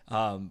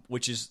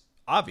 which is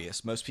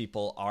obvious. Most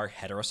people are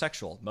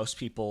heterosexual. Most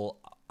people,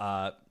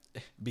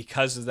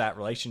 because of that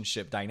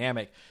relationship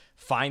dynamic,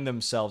 find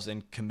themselves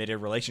in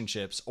committed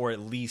relationships, or at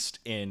least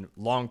in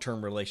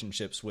long-term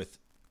relationships with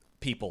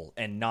people,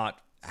 and not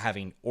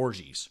having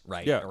orgies,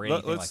 right? Yeah, or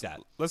anything like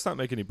that. Let's not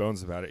make any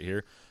bones about it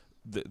here.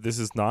 This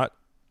is not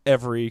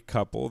every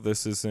couple.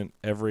 This isn't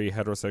every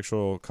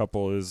heterosexual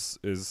couple is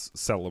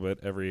celibate.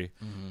 Every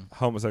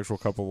homosexual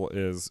couple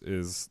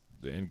is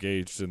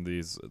engaged in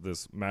this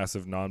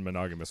massive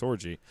non-monogamous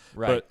orgy.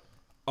 Right. But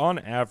on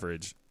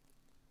average,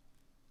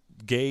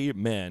 gay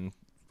men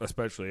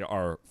especially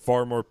are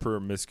far more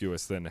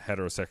promiscuous than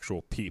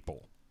heterosexual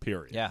people,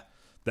 period. Yeah.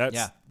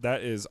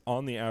 That is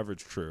on the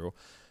average true.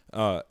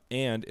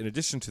 And in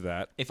addition to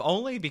that, if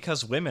only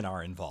because women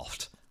are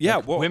involved. Yeah,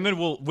 like, women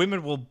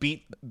will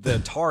beat the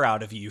tar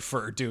out of you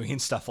for doing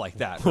stuff like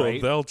that, right?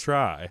 Well, they'll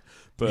try,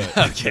 but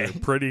they're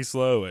pretty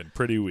slow and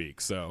pretty weak.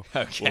 So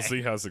we'll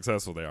see how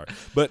successful they are.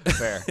 But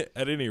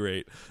at any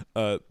rate,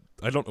 I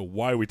don't know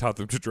why we taught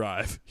them to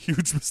drive.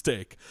 Huge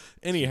mistake.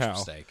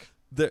 Anyhow,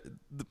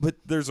 but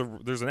there's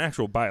an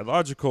actual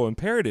biological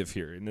imperative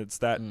here, and it's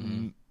that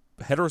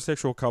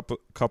heterosexual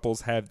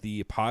couples have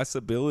the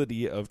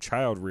possibility of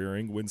child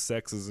rearing when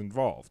sex is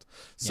involved.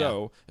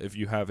 So if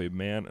you have a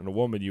man and a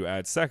woman, you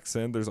add sex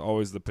in, there's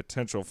always the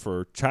potential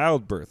for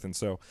childbirth. And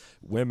so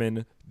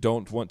women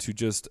don't want to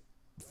just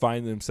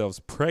find themselves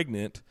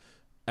pregnant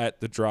at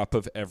the drop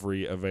of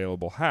every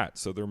available hat.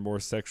 So they're more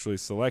sexually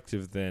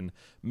selective than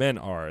men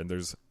are. And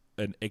there's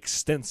an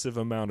extensive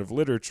amount of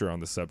literature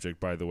on the subject,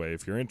 by the way,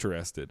 if you're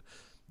interested.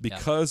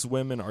 Because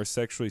women are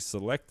sexually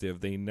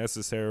selective, they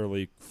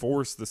necessarily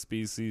force the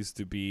species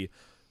to be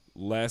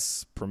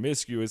less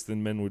promiscuous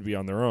than men would be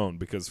on their own,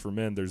 because for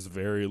men there's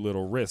very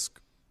little risk,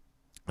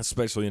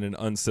 especially in an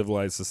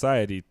uncivilized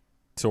society,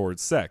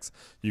 towards sex.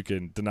 You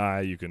can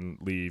deny, you can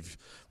leave.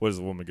 What is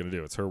a woman going to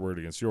do? It's her word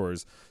against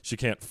yours. She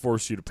can't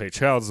force you to pay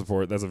child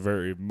support. That's a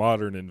very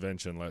modern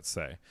invention, let's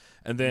say.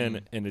 And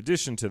then in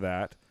addition to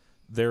that,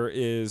 there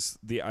is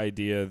the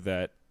idea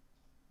that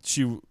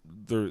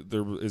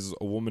there is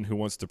a woman who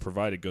wants to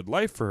provide a good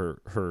life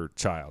for her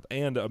child,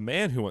 and a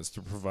man who wants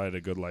to provide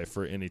a good life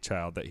for any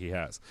child that he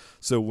has.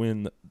 So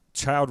when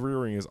child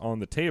rearing is on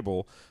the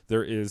table,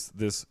 there is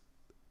this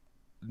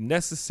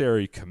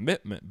necessary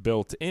commitment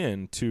built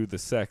into the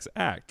sex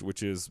act,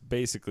 which is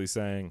basically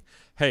saying,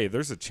 hey,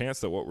 there's a chance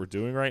that what we're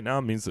doing right now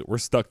means that we're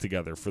stuck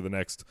together for the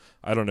next,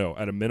 I don't know,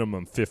 at a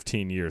minimum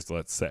 15 years,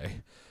 let's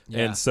say.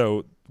 And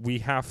so we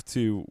have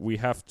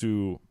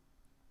to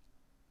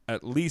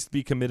at least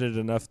be committed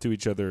enough to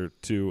each other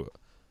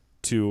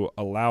to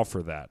allow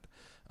for that.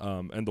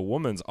 And the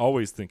woman's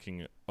always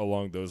thinking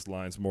along those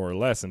lines, more or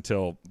less,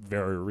 until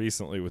very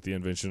recently with the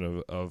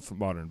invention of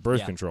modern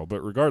birth control.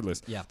 But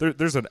regardless,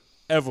 there's an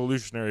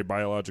evolutionary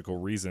biological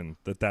reason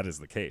that is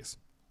the case.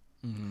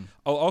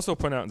 I'll also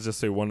point out and just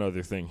say one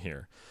other thing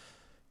here.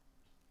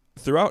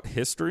 Throughout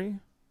history,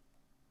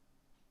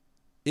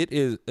 it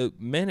is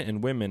men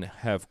and women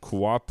have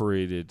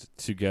cooperated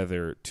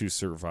together to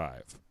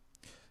survive.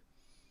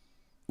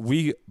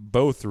 We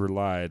both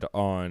relied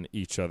on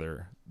each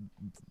other.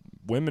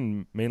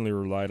 Women mainly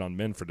relied on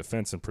men for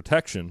defense and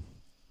protection,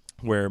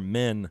 where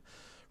men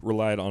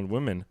relied on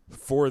women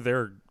for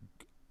their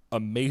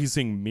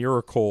amazing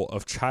miracle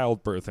of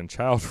childbirth and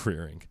child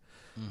rearing.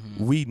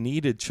 We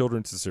needed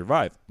children to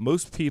survive.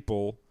 Most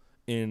people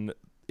in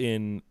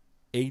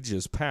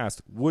ages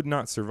past would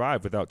not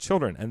survive without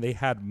children, and they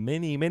had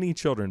many, many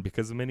children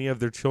because many of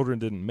their children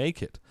didn't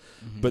make it.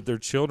 But their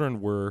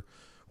children were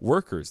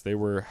workers, they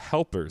were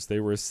helpers, they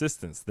were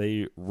assistants,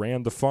 they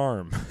ran the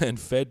farm and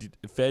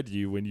fed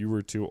you when you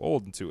were too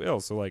old and too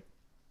ill. So like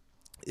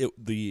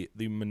the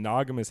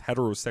monogamous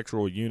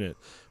heterosexual unit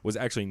was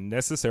actually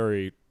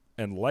necessary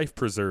and life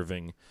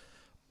preserving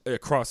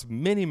across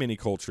many, many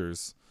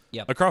cultures,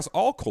 across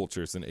all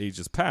cultures in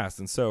ages past.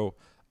 And so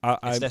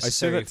I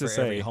say that to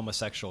say, every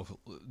homosexual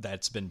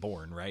that's been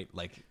born, right?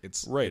 Like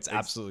it's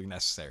absolutely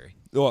necessary.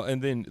 Well,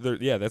 and then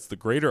that's the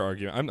greater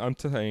argument. I'm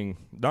saying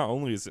not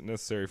only is it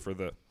necessary for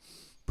the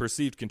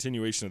perceived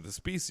continuation of the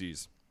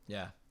species,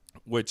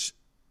 but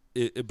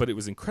it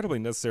was incredibly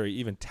necessary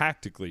even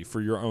tactically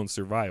for your own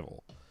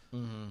survival,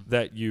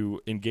 that you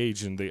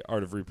engage in the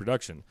art of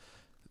reproduction.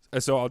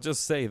 And so I'll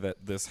just say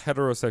that this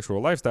heterosexual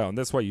lifestyle, and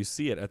that's why you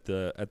see it at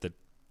the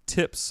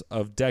tips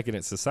of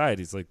decadent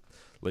societies,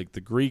 like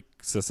the Greek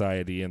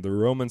society and the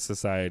Roman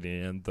society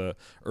and the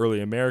early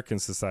American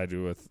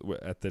society,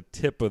 at the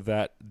tip of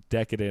that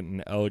decadent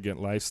and elegant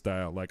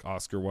lifestyle, like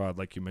Oscar Wilde,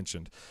 like you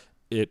mentioned.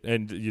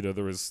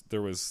 There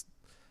was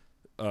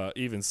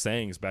even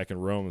sayings back in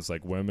Rome, it's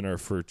like women are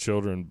for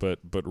children, but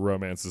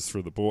romance is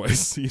for the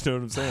boys. You know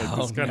what I'm saying?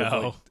 It's kind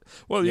of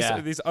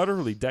like, these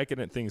utterly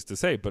decadent things to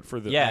say, but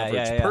for the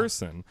average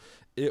person,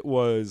 it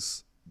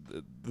was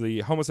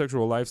the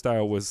homosexual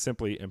lifestyle was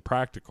simply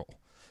impractical.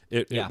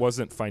 It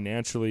wasn't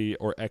financially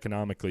or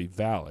economically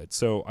valid.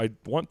 So I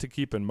want to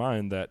keep in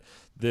mind that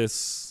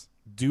this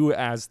do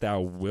as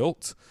thou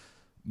wilt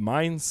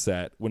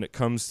mindset when it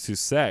comes to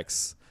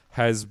sex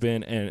has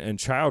been, and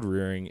child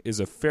rearing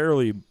is a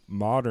fairly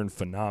modern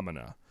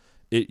phenomena.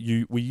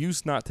 We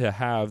used not to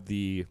have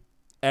the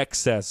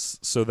excess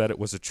so that it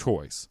was a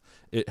choice.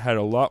 It had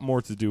a lot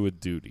more to do with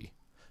duty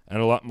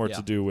and a lot more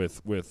to do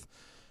with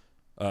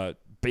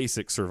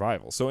basic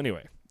survival. So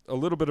anyway, a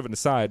little bit of an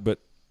aside,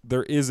 but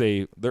there is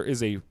a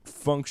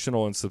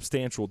functional and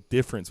substantial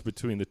difference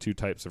between the two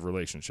types of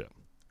relationship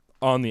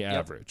on the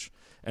average.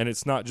 And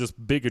it's not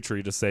just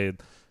bigotry to say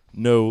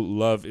no,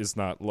 love is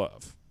not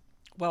love.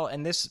 Well,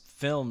 and this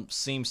film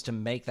seems to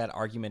make that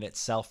argument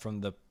itself from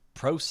the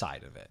pro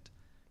side of it,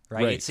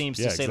 right? It seems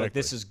to say, like,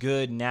 this is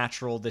good,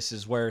 natural, this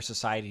is where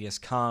society has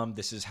come,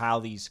 this is how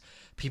these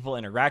people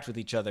interact with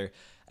each other.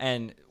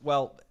 And,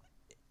 well,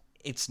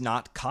 it's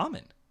not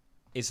common.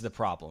 is the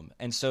problem.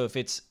 And so if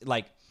it's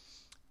like,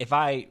 if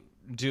I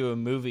do a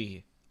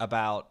movie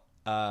about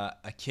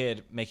a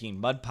kid making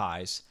mud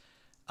pies,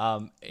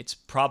 it's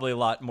probably a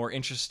lot more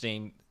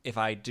interesting if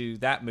I do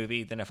that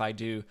movie than if I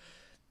do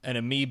an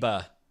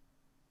amoeba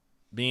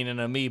being an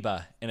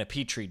amoeba in a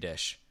petri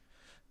dish,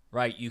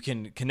 right? You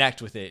can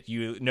connect with it.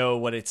 You know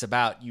what it's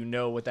about. You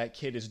know what that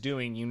kid is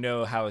doing. You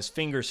know how his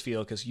fingers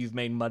feel because you've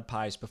made mud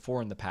pies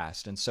before in the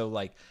past. And so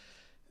like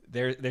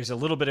there's a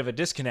little bit of a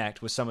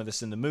disconnect with some of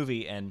this in the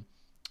movie. And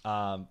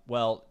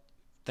well,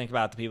 think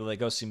about the people that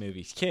go see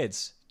movies.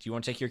 Kids, do you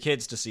want to take your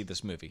kids to see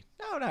this movie?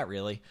 No, not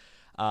really.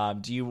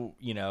 Do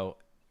you know,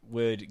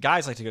 would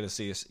guys like to go to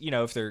see this? You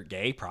know, if they're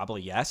gay,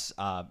 probably yes.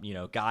 You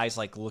know, guys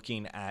like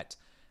looking at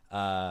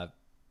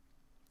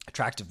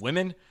attractive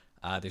women.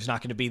 There's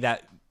not going to be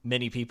that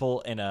many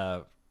people in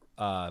a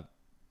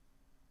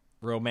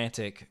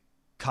romantic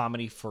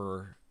comedy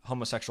for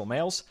homosexual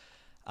males.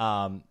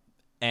 And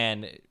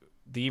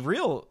the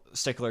real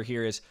stickler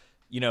here is,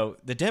 you know,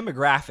 the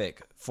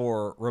demographic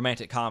for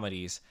romantic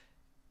comedies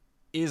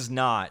is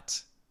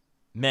not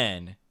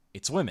men,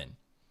 it's women.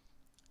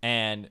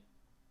 And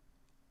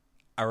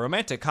a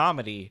romantic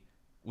comedy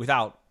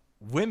without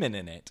women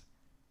in it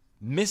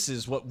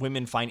misses what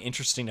women find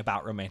interesting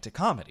about romantic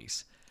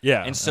comedies.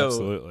 Yeah, and so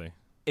absolutely.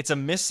 It's a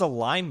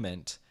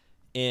misalignment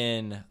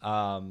in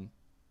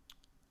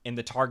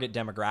the target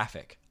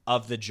demographic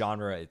of the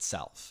genre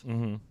itself,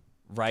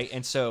 right?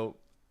 And so,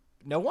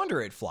 no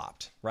wonder it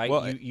flopped, right?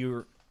 Well,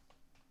 you're.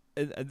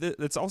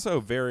 It's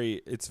also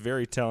very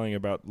telling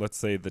about, let's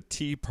say, the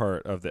T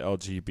part of the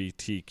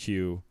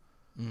LGBTQ.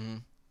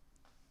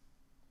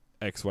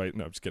 XY.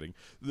 No, I'm just kidding.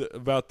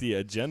 About the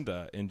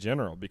agenda in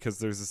general, because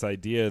there's this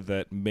idea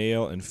that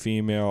male and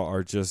female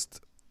are just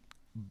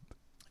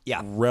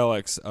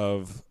relics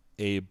of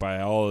a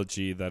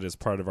biology that is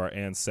part of our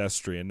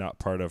ancestry and not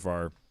part of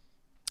our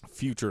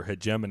future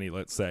hegemony,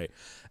 let's say.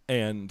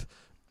 And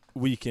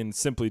we can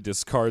simply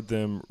discard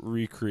them,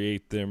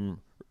 recreate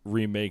them,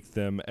 remake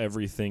them.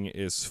 Everything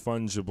is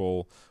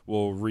fungible.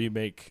 We'll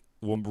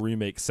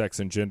remake sex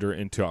and gender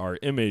into our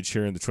image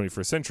here in the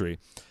 21st century.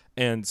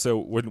 And so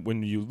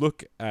when you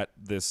look at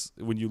this,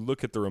 when you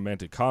look at the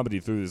romantic comedy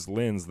through this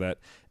lens that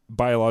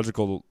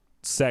biological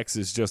sex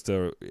is just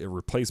a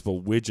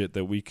replaceable widget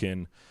that we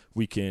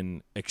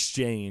can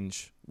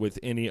exchange with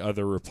any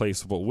other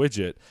replaceable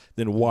widget,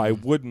 then why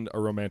wouldn't a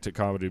romantic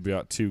comedy be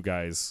about two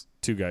guys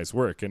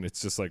work? And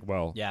it's just like,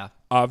 well,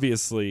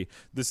 obviously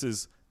this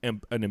is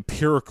an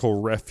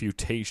empirical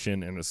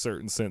refutation in a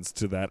certain sense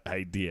to that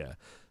idea.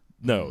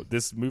 No,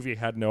 this movie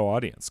had no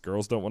audience.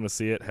 Girls don't want to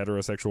see it.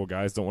 Heterosexual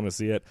guys don't want to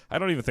see it. I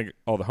don't even think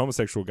all the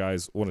homosexual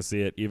guys want to see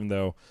it, even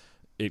though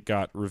it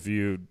got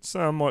reviewed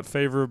somewhat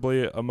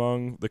favorably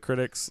among the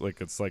critics.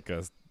 Like, it's like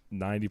a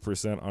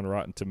 90% on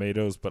Rotten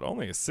Tomatoes, but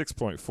only a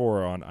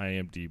 6.4 on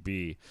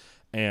IMDb.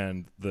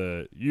 And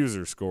the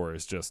user score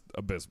is just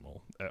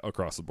abysmal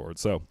across the board.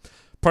 So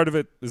part of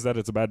it is that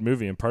it's a bad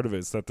movie, and part of it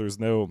is that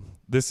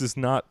this is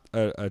not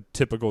a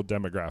typical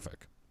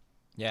demographic.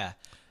 Yeah.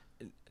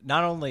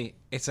 Not only,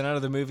 it's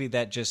another movie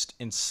that just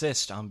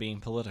insists on being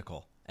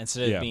political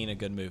instead of being a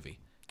good movie.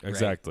 Right?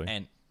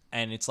 Exactly.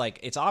 And it's like,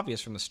 it's obvious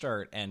from the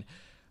start. And,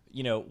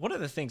 you know, one of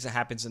the things that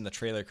happens in the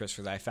trailer,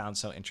 Christopher, that I found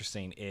so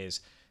interesting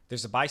is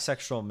there's a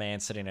bisexual man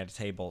sitting at a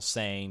table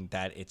saying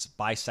that it's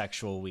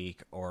bisexual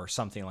week or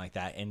something like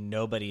that, and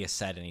nobody has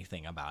said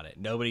anything about it.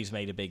 Nobody's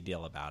made a big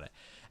deal about it.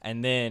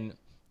 And then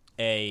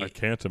I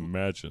can't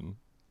imagine.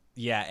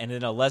 Yeah, and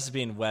then a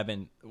lesbian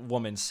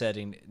woman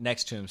sitting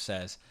next to him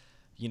says,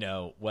 you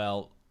know,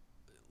 well,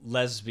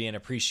 Lesbian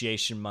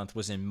Appreciation Month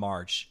was in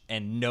March,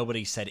 and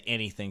nobody said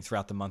anything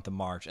throughout the month of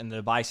March. And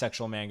the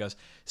bisexual man goes,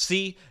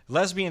 see,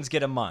 lesbians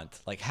get a month.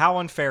 Like, how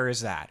unfair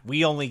is that?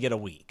 We only get a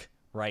week,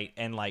 right?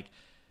 And, like,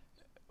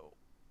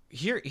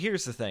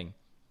 here's the thing.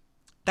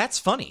 That's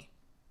funny.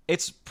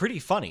 It's pretty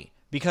funny,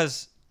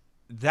 because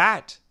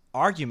that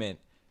argument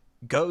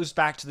goes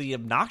back to the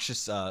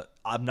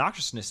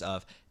obnoxiousness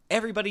of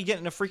everybody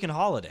getting a freaking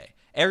holiday.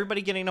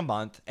 Everybody getting a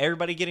month,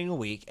 everybody getting a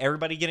week,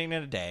 everybody getting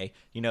a day.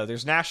 You know,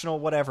 there's National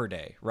Whatever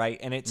Day, right?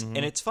 And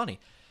it's funny.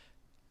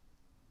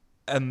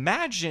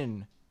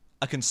 Imagine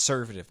a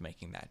conservative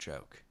making that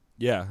joke.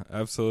 Yeah,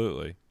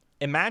 absolutely.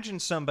 Imagine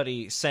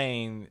somebody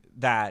saying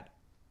that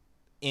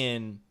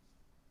in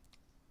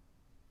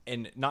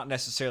not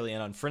necessarily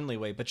an unfriendly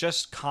way, but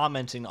just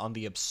commenting on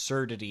the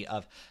absurdity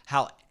of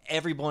how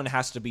everyone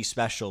has to be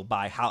special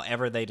by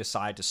however they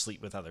decide to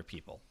sleep with other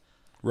people.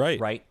 Right.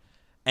 Right?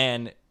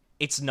 And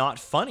it's not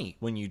funny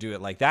when you do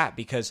it like that,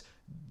 because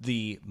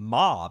the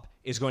mob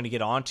is going to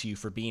get onto you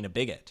for being a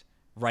bigot,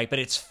 right? But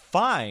it's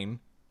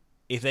fine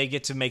if they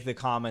get to make the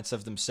comments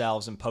of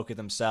themselves and poke at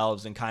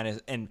themselves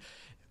and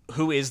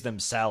who is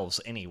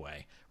themselves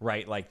anyway,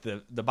 right? Like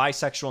the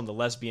bisexual and the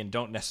lesbian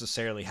don't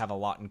necessarily have a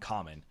lot in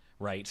common,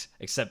 right?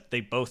 Except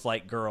they both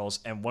like girls,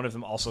 and one of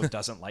them also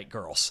doesn't like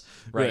girls,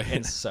 right?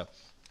 And so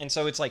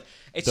it's like,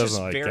 it's doesn't just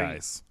like very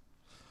guys.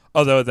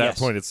 Although at that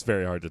point it's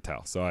very hard to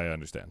tell, so I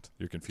understand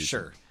your confusion.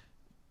 Sure.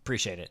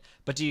 Appreciate it.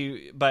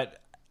 But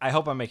I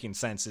hope I'm making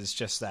sense. It's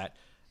just that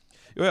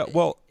Yeah,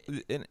 well,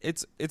 and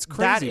it's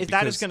crazy.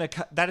 That is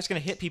gonna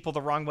hit people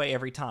the wrong way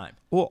every time.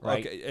 Well,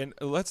 right? Okay, and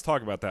let's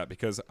talk about that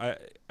because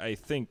I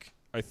think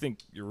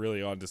you're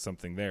really onto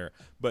something there.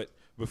 But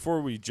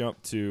before we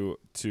jump to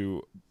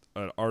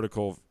an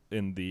article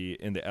in the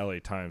LA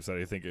Times that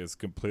I think is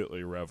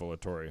completely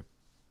revelatory,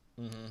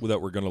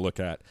 that we're going to look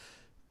at,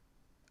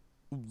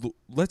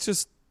 let's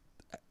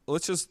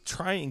just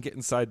try and get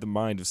inside the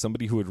mind of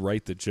somebody who would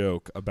write the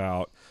joke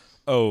about,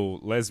 oh,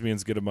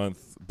 lesbians get a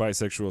month,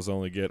 bisexuals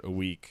only get a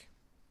week,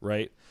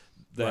 right?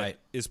 That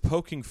is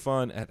poking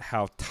fun at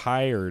how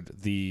tired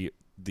the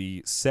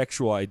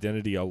sexual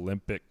identity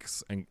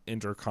Olympics and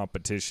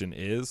intercompetition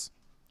is.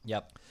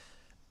 Yep.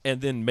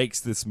 And then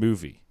makes this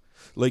movie.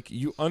 Like,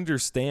 you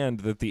understand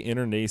that the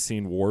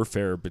internecine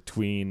warfare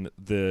between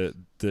the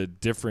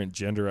different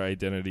gender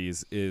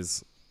identities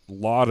is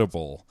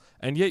laudable,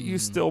 and yet you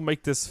still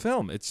make this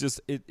film. It's just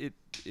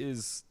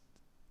it's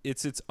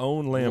its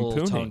own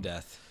lampooning. Tone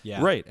death.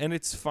 Yeah. Right. And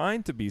it's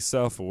fine to be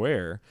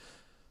self-aware,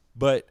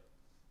 but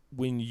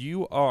when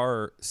you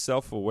are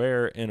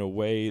self-aware in a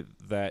way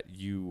that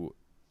you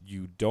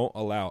don't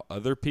allow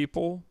other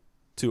people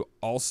to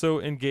also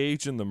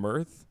engage in the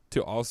mirth,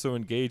 to also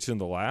engage in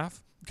the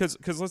laugh,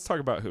 because let's talk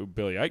about who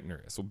Billy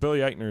Eichner is. Well, Billy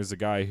Eichner is a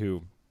guy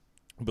who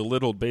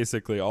belittled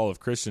basically all of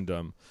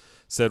Christendom,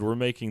 said we're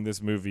making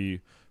this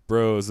movie,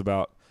 bros,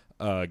 about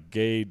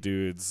gay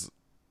dudes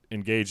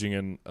engaging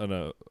in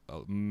an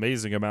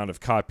amazing amount of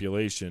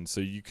copulation,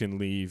 so you can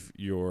leave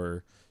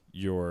your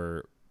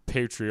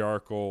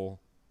patriarchal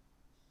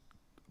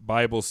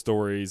Bible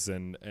stories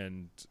and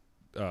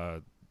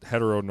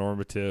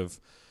heteronormative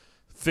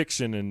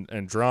fiction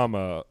and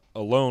drama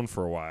alone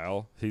for a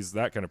while. He's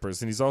that kind of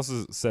person. He's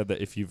also said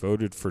that if you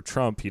voted for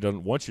Trump, he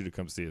doesn't want you to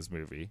come see his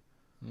movie.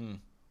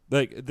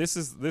 Like, this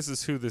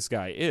is who this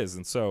guy is.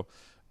 And so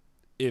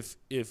if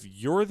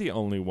you're the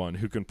only one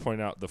who can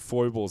point out the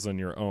foibles on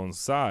your own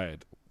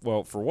side,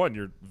 well, for one,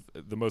 you're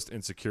the most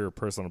insecure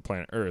person on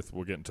planet Earth.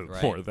 We'll get into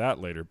more of that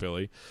later,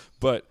 Billy.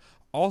 But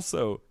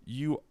also,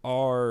 you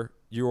are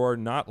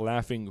not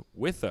laughing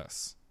with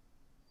us.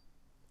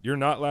 You're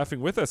not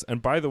laughing with us.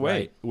 And by the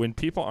way, when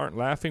people aren't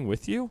laughing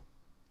with you,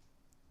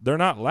 they're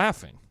not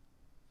laughing.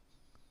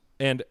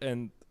 And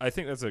I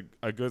think that's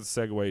a good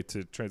segue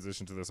to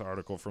transition to this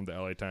article from the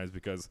LA Times,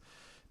 because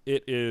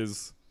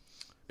it's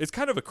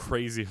kind of a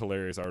crazy,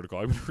 hilarious article.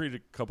 I'm going to read a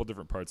couple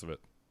different parts of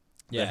it.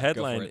 Yeah, the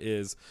headline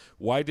is,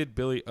 why did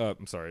Billy...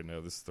 I'm sorry, no,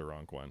 this is the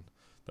wrong one.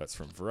 That's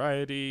from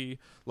Variety.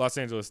 Los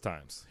Angeles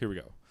Times. Here we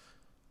go.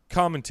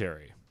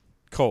 Commentary, :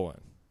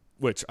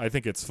 which I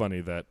think it's funny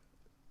that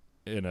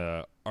in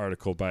a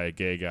article by a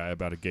gay guy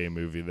about a gay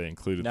movie, they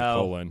included the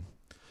colon.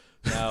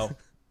 No.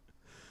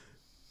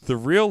 The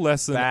real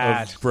lesson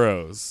of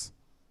bros.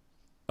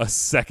 A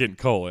second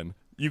colon.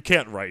 You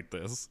can't write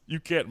this. You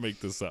can't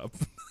make this up.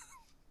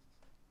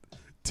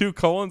 2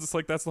 colons, it's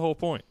like that's the whole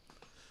point.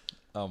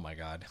 Oh my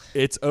God.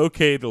 It's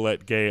okay to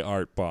let gay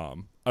art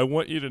bomb. I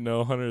want you to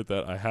know, Hunter,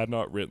 that I had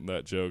not written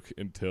that joke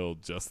until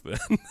just then.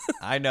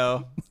 I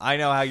know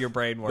how your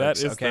brain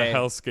works. That is the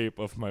hellscape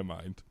of my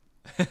mind.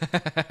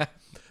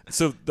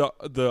 So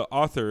the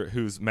author,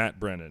 who's Matt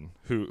Brennan,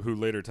 who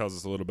later tells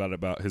us a little bit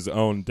about his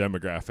own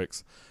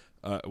demographics,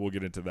 we'll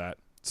get into that,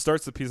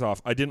 starts the piece off,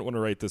 I didn't want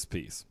to write this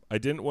piece. I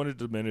didn't want to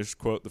diminish,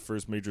 quote, the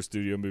first major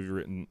studio movie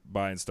written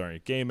by and starring a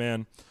gay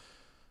man,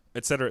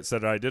 et cetera, et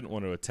cetera. I didn't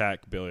want to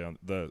attack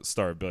the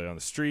star of Billy on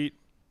the Street,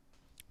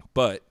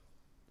 but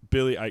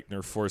Billy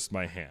Eichner forced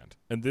my hand.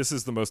 And this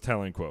is the most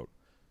telling quote.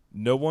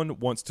 No one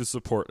wants to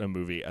support a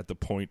movie at the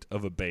point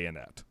of a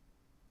bayonet.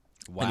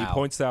 Wow. And he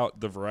points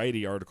out the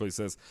Variety article. He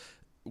says,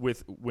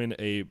 when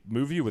a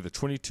movie with a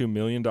 $22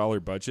 million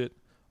budget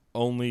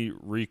only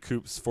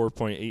recoups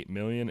 $4.8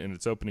 million in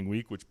its opening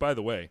week, which, by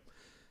the way,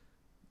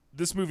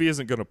 this movie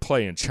isn't going to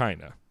play in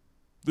China.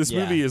 This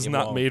movie is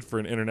not made for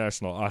an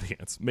international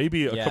audience.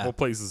 Maybe a couple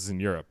places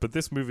in Europe, but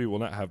this movie will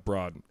not have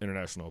broad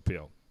international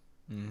appeal.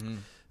 Mm-hmm.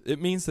 It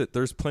means that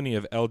there's plenty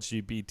of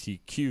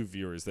LGBTQ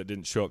viewers that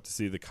didn't show up to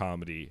see the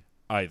comedy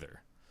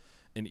either.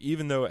 And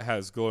even though it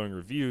has glowing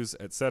reviews,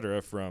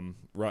 etc., from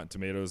Rotten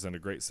Tomatoes and a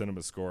great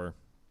cinema score,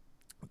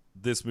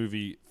 this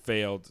movie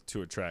failed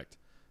to attract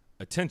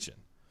attention.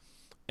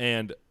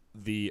 And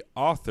the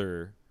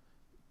author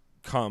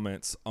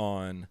comments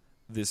on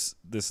this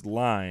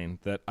line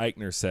that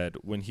Eichner said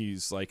when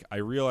he's like, I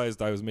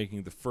realized I was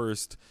making the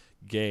first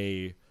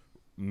gay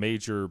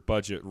major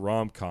budget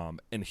rom-com,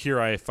 and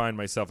here I find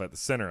myself at the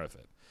center of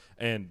it.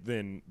 And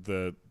then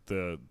the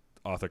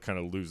author kind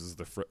of loses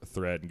the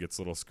thread and gets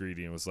a little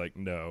screedy and was like,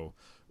 no,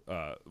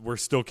 we're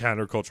still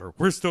counterculture.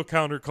 We're still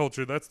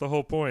counterculture. That's the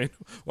whole point.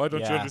 Why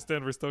don't you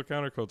understand we're still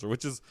counterculture?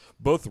 Which is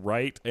both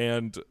right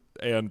and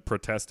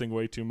protesting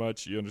way too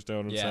much. You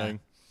understand what I'm saying?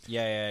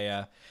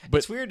 Yeah. But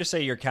it's weird to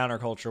say you're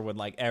counterculture when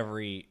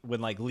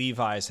like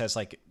Levi's has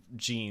like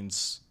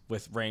jeans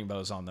with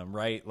rainbows on them,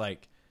 right?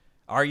 Like,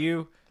 are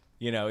you?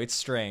 You know, it's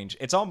strange.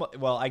 It's almost,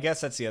 well, I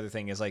guess that's the other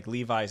thing is like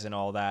Levi's and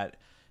all that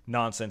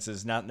nonsense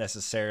is not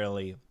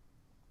necessarily,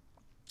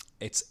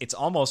 it's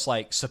almost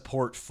like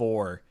support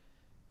for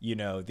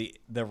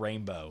the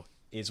rainbow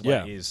is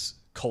what is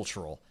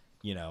cultural,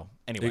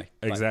 anyway.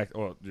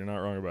 Exactly. Well, you're not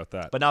wrong about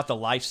that. But not the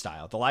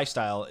lifestyle.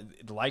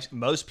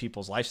 Most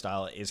people's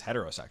lifestyle is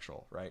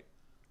heterosexual, right?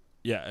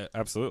 Yeah,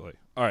 absolutely.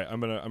 All right,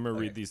 I'm gonna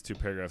read these 2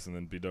 paragraphs and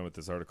then be done with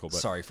this article. But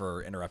sorry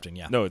for interrupting.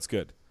 Yeah. No, it's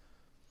good.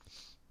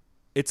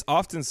 It's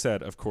often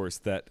said, of course,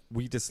 that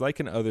we dislike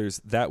in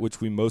others that which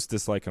we most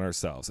dislike in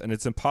ourselves, and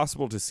it's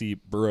impossible to see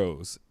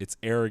Bros, its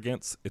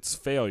arrogance, its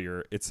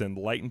failure, its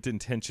enlightened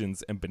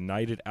intentions, and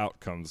benighted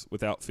outcomes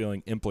without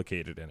feeling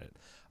implicated in it.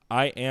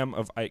 I am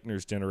of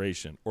Eichner's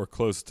generation, or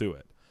close to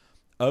it,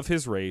 of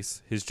his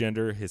race, his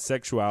gender, his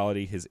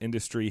sexuality, his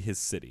industry, his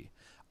city.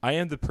 I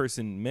am the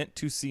person meant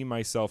to see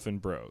myself in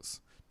Bros,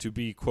 to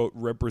be, quote,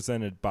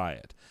 represented by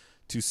it,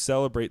 to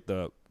celebrate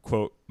the,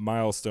 quote,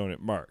 milestone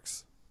it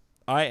marks.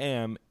 I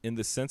am, in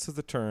the sense of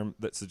the term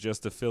that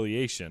suggests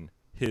affiliation,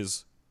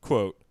 his,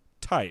 quote,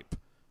 type,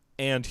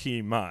 and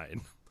he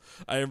mine.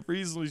 I am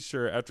reasonably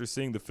sure after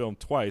seeing the film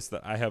twice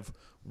that I have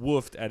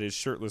woofed at his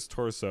shirtless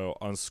torso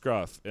on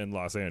Scruff in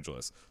Los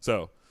Angeles.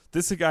 So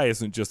this guy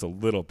isn't just a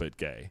little bit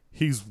gay.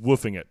 He's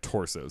woofing at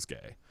torsos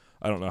gay.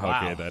 I don't know how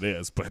gay that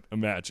is, but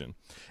imagine.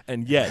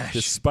 And yet,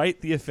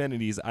 despite the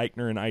affinities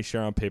Eichner and I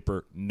share on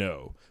paper,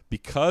 no.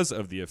 Because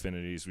of the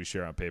affinities we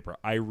share on paper,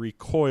 I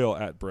recoil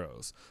at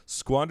Bros.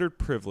 Squandered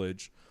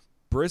privilege,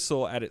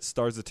 bristle at its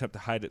star's attempt to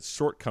hide its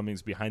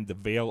shortcomings behind the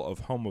veil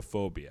of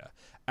homophobia.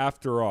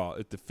 After all,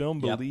 if the film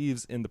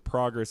believes in the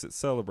progress it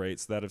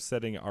celebrates, that of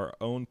setting our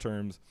own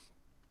terms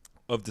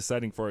of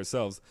deciding for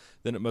ourselves,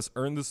 then it must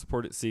earn the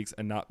support it seeks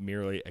and not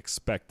merely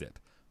expect it.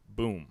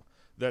 Boom.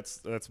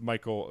 That's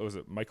Michael. Was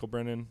it Michael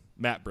Brennan?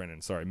 Matt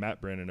Brennan. Sorry, Matt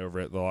Brennan over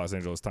at the Los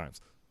Angeles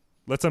Times.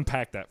 Let's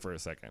unpack that for a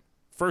second.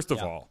 First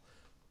of all,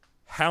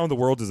 how in the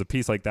world does a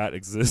piece like that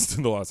exist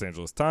in the Los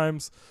Angeles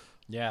Times?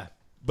 Yeah.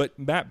 But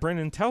Matt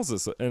Brennan tells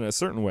us in a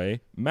certain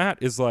way, Matt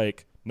is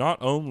like, not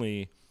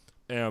only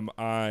am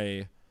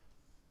I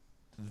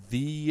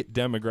the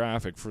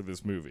demographic for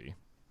this movie,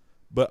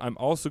 but I'm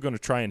also going to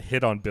try and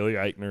hit on Billy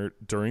Eichner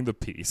during the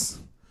piece.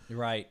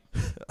 Right.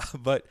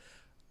 But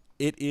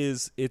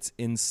it's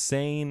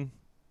insane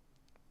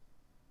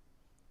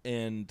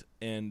and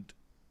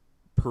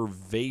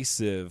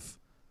pervasive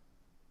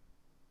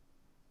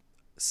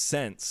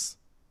sense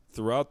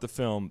throughout the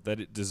film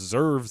that it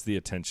deserves the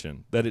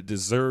attention, that it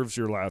deserves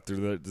your laughter,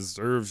 that it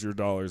deserves your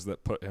dollars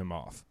that put him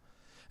off.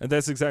 And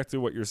that's exactly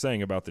what you're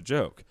saying about the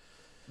joke.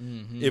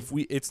 Mm-hmm.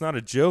 It's not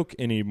a joke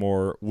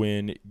anymore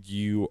when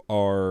you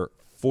are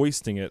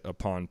foisting it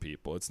upon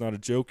people. It's not a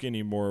joke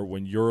anymore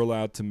when you're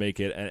allowed to make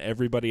it and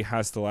everybody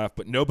has to laugh,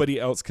 but nobody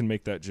else can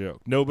make that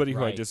joke. Nobody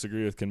who I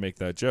disagree with can make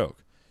that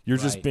joke. You're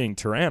just being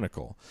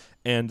tyrannical.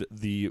 And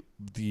the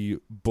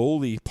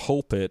bully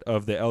pulpit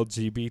of the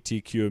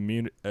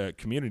LGBTQ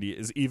community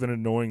is even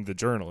annoying the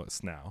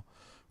journalists now,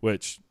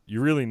 which you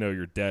really know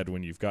you're dead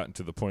when you've gotten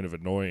to the point of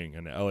annoying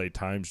an LA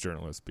Times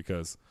journalist,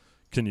 because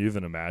can you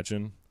even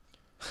imagine?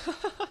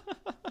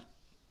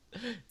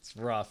 It's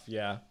rough,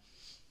 yeah.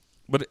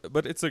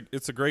 But it's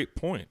a great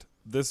point.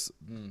 This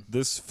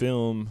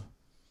film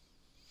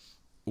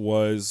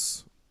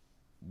was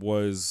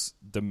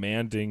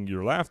demanding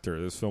your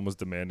laughter. This film was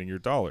demanding your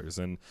dollars,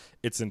 and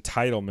its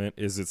entitlement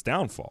is its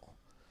downfall.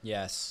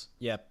 Yes.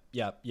 Yep.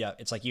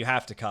 It's like you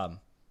have to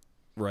come.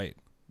 Right.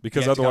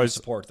 Because otherwise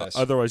support this.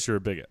 Otherwise you're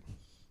a bigot.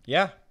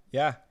 Yeah.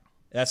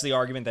 That's the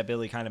argument that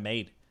Billy kind of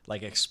made,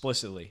 like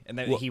explicitly, and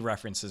that he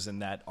references in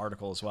that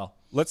article as well.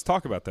 Let's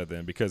talk about that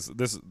then, because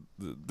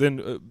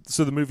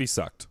so the movie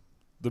sucked.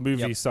 The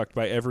movie sucked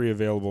by every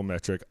available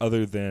metric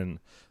other than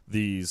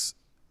these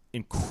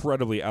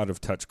incredibly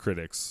out-of-touch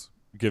critics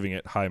giving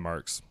it high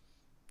marks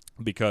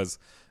because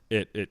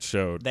it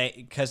showed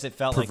because it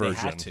felt perversion.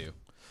 Like they had to.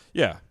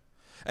 Yeah.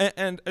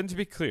 And to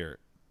be clear,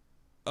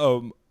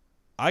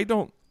 I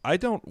don't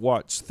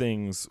watch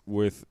things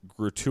with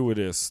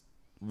gratuitous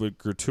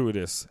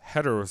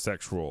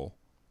heterosexual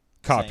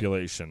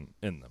copulation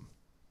in them.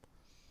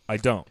 I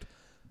don't.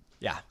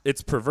 Yeah.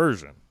 It's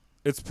perversion.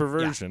 It's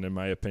perversion, in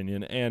my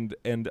opinion, and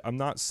I'm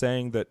not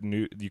saying that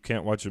you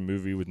can't watch a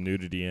movie with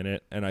nudity in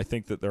it, and I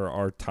think that there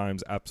are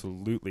times,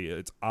 absolutely,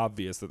 it's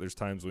obvious that there's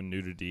times when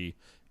nudity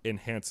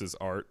enhances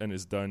art and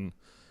is done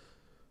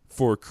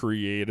for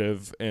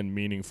creative and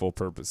meaningful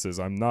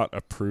purposes. I'm not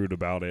a prude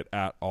about it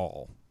at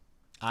all.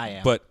 I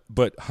am.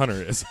 But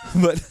Hunter is.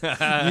 But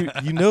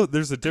you know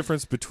there's a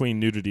difference between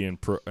nudity and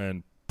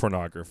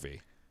pornography,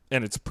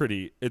 and it's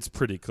pretty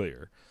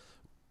clear.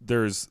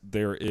 There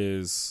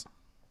is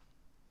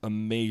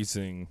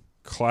amazing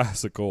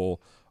classical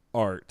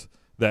art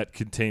that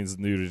contains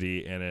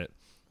nudity in it,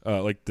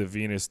 like the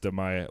Venus de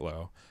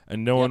Milo,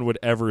 and no one would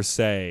ever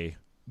say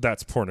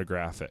that's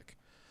pornographic.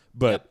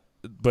 But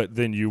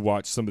then you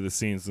watch some of the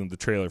scenes in the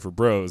trailer for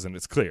Bros and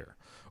it's clear.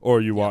 Or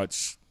you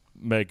watch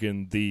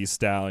Megan Thee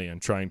Stallion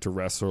trying to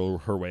wrestle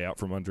her way out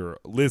from under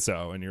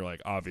Lizzo, and you're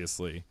like,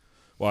 obviously,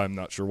 well, I'm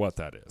not sure what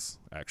that is,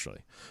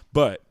 actually.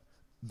 But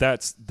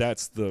that's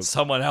the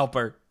someone help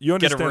her. You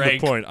understand Get a the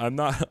point.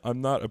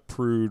 I'm not a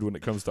prude when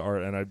it comes to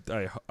art, and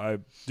I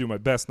do my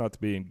best not to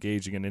be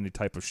engaging in any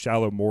type of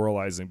shallow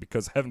moralizing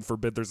because heaven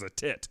forbid there's a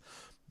tit.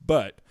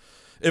 But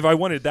if I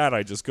wanted that,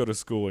 I'd just go to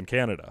school in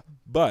Canada.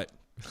 But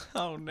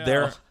oh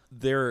no,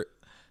 there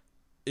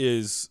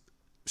is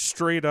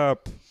straight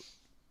up,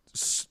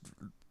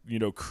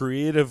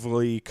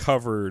 creatively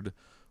covered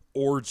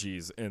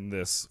orgies in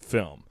this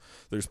film.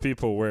 There's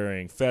people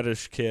wearing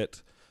fetish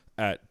kit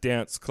at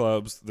dance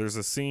clubs. There's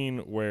a scene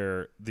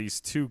where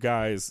these two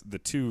guys, the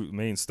two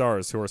main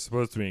stars who are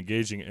supposed to be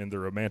engaging in the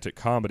romantic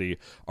comedy,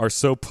 are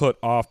so put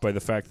off by the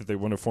fact that they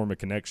want to form a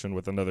connection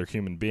with another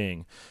human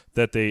being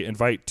that they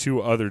invite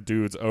two other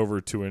dudes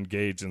over to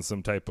engage in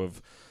some type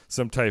of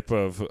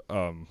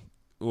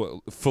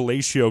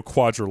fellatio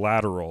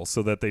quadrilateral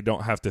so that they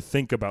don't have to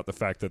think about the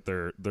fact that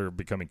they're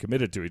becoming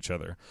committed to each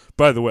other.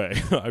 By the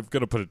way, I'm going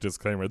to put a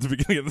disclaimer at the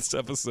beginning of this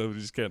episode. We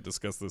just can't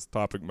discuss this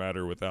topic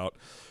matter without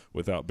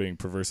being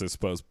perverse, I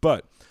suppose.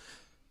 But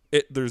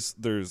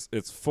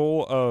it's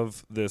full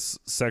of this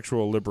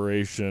sexual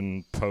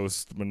liberation,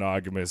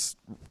 post-monogamous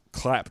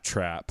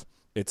claptrap.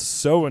 It's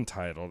so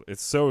entitled.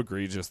 It's so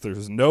egregious.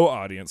 There's no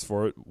audience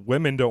for it.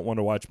 Women don't want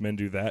to watch men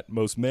do that.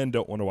 Most men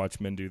don't want to watch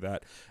men do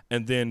that.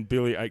 And then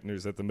Billy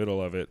Eichner's at the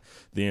middle of it,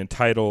 the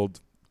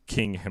entitled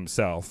king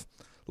himself.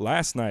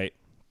 Last night,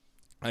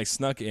 I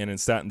snuck in and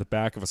sat in the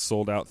back of a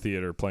sold-out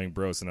theater playing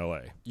Bros in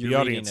L.A.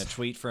 You're reading a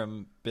tweet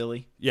from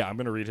Billy? Yeah, I'm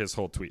going to read his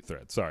whole tweet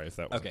thread. Sorry if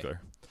that wasn't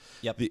clear.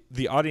 Yep.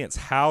 The audience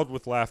howled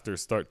with laughter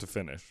start to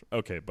finish.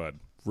 Okay,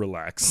 bud,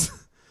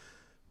 relax.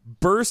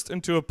 Burst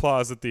into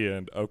applause at the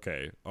end.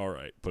 Okay, all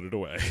right, put it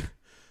away.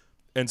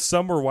 And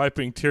some were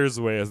wiping tears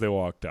away as they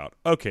walked out.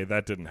 Okay,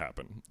 that didn't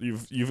happen.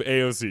 You've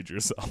AOC'd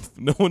yourself.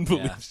 No one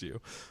believes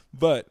you.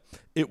 But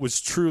it was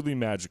truly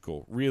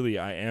magical. Really,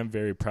 I am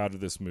very proud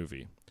of this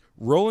movie.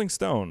 Rolling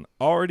Stone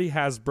already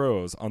has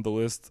Bros on the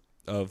list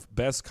of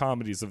best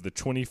comedies of the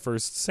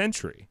 21st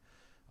century.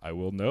 I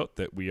will note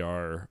that we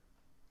are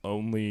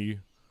only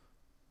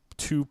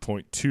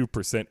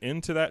 2.2%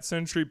 into that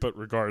century, but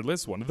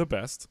regardless, one of the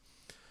best.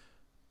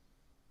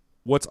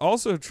 What's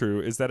also true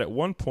is that at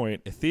one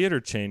point, a theater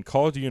chain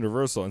called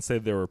Universal and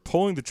said they were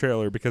pulling the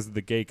trailer because of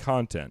the gay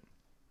content.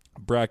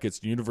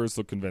 Brackets,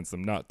 Universal convinced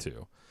them not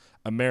to.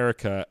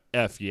 America,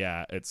 F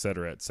yeah,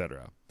 etc.,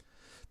 etc.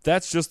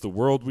 That's just the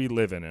world we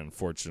live in,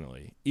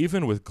 unfortunately.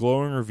 Even with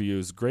glowing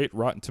reviews, great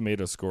Rotten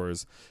Tomato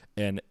scores,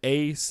 and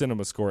A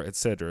cinema score,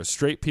 etc.,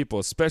 straight people,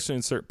 especially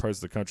in certain parts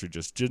of the country,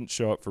 just didn't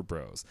show up for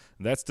Bros.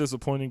 And that's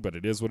disappointing, but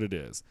it is what it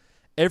is.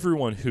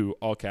 Everyone who,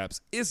 all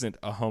caps, isn't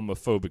a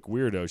homophobic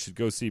weirdo should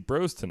go see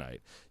Bros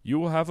tonight. You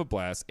will have a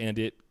blast, and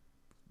it,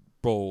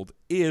 bold,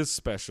 is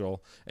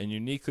special and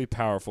uniquely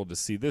powerful to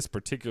see this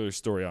particular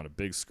story on a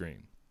big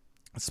screen,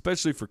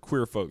 especially for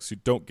queer folks who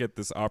don't get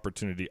this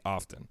opportunity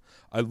often.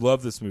 I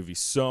love this movie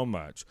so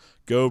much.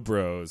 Go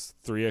Bros,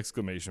 3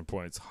 exclamation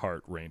points,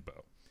 heart,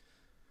 rainbow.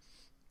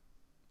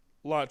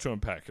 A lot to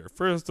unpack here.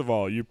 First of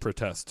all, you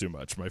protest too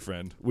much, my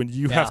friend. When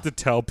you have to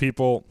tell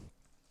people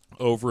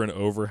over and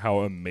over how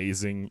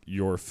amazing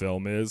your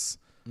film is,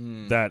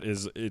 you're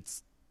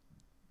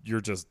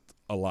just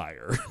a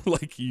liar.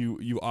 Like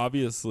you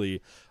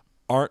obviously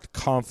aren't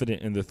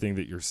confident in the thing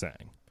that you're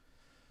saying.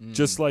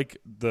 Just like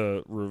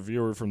the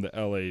reviewer from the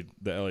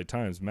LA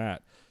Times,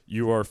 Matt,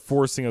 you are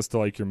forcing us to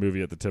like your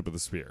movie at the tip of the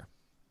spear.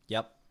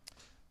 Yep.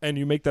 And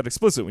you make that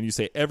explicit when you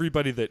say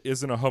everybody that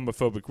isn't a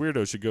homophobic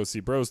weirdo should go see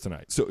Bros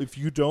tonight. So if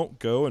you don't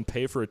go and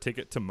pay for a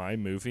ticket to my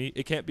movie,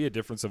 it can't be a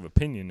difference of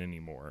opinion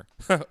anymore,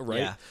 right?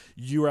 Yeah.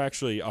 You're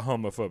actually a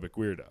homophobic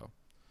weirdo.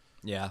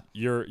 Yeah.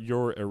 You're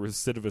a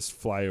recidivist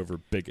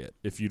flyover bigot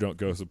if you don't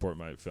go support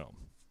my film.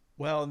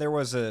 Well, there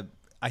was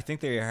I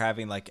think they are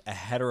having like a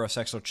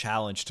heterosexual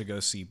challenge to go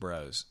see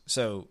Bros.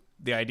 So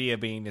the idea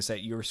being is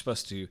that you're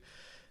supposed to,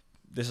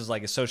 this is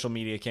like a social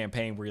media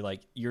campaign where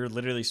you're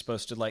literally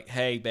supposed to like,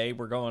 hey, babe,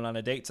 we're going on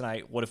a date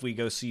tonight. What if we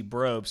go see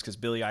Bros because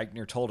Billy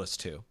Eichner told us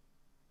to?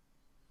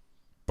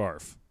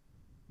 Barf.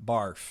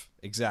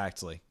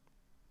 Exactly.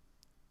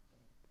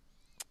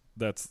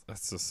 That's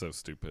just so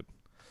stupid.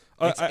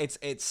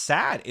 It's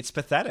sad. It's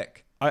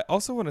pathetic. I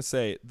also want to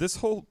say this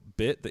whole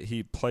bit that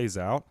he plays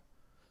out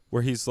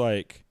where he's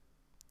like,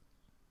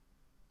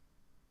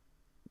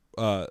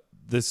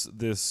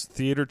 this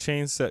theater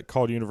chain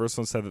called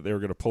Universal and said that they were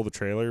going to pull the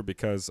trailer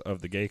because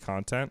of the gay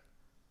content.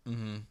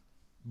 Mm-hmm.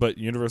 But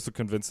Universal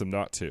convinced them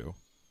not to.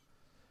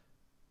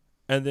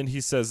 And then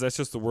he says, that's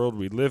just the world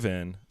we live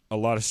in. A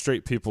lot of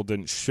straight people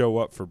didn't show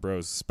up for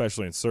Bros,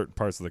 especially in certain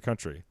parts of the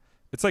country.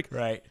 It's like,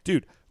 right,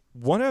 dude,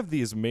 one of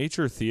these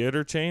major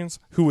theater chains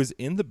who is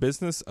in the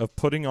business of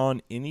putting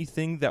on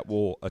anything that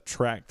will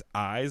attract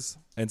eyes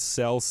and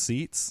sell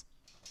seats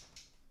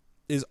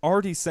is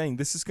already saying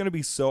this is going to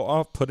be so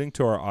off-putting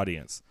to our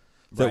audience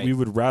that we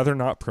would rather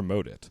not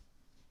promote it.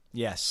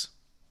 Yes.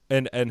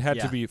 And had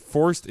to be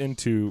forced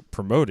into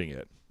promoting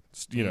it.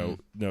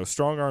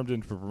 Strong-armed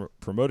into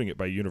promoting it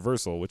by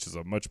Universal, which is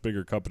a much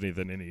bigger company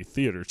than any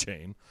theater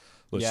chain.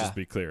 Let's just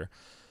be clear.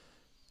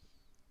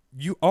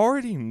 you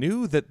already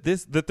knew that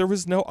there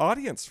was no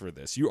audience for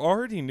this. You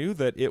already knew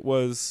that it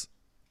was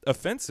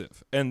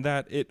offensive and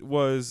that it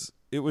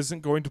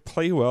wasn't going to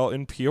play well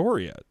in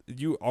Peoria.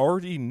 You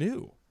already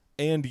knew.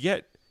 And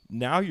yet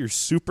now you're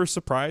super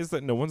surprised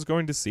that no one's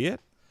going to see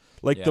it.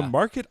 Like the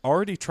market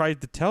already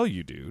tried to tell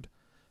you, dude.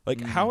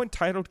 Like how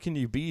entitled can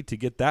you be to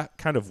get that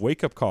kind of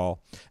wake up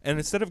call? And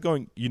instead of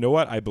going, you know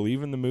what, I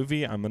believe in the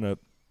movie, I'm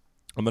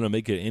gonna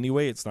make it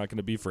anyway. It's not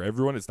gonna be for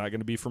everyone. It's not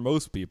gonna be for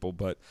most people,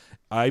 but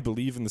I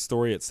believe in the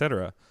story,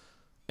 etc.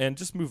 And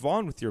just move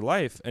on with your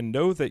life and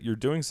know that you're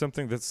doing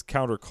something that's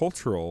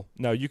countercultural.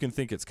 Now you can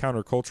think it's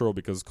countercultural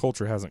because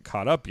culture hasn't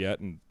caught up yet,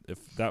 and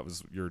if that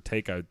was your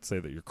take, I'd say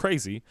that you're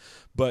crazy.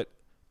 But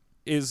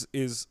is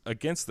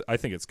against I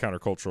think it's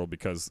countercultural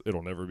because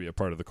it'll never be a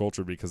part of the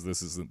culture because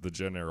this isn't the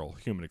general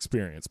human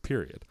experience,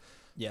 period.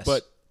 Yes.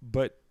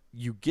 But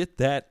you get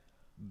that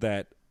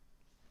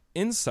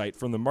insight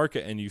from the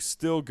market and you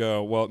still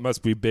go, well, it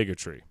must be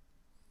bigotry.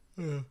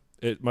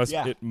 It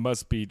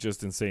must be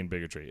just insane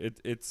bigotry.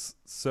 It's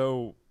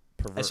so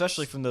perverse.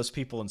 Especially from those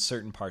people in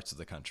certain parts of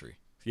the country.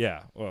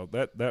 Yeah, well,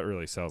 that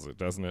really sells it,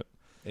 doesn't it?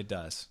 It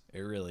does.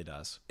 It really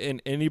does.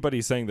 And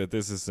anybody saying that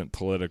this isn't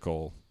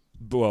political,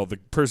 well, the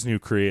person who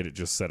created it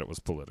just said it was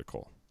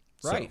political.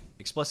 Right,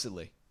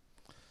 explicitly.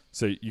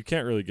 So you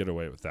can't really get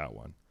away with that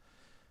one.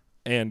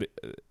 And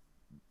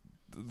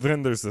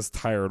then there's this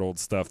tired old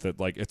stuff that,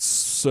 like, it's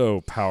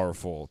so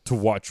powerful to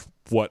watch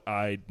what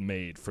I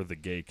made for the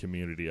gay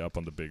community up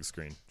on the big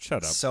screen.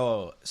 Shut up.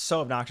 So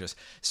obnoxious.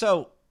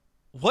 So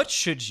what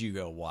should you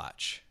go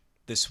watch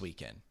this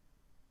weekend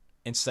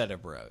instead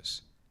of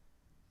Bros?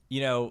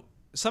 You know,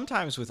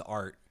 sometimes with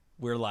art,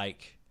 we're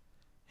like,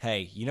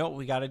 hey, you know what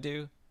we got to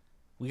do?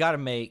 We got to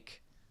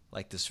make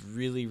like this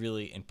really,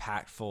 really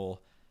impactful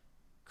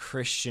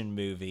Christian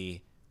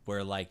movie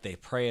where like they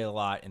pray a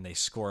lot and they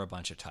score a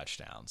bunch of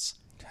touchdowns.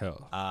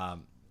 Hell.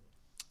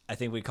 I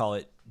think we call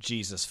it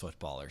Jesus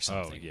football or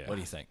something. Oh, yeah. What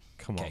do you think?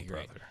 Come on,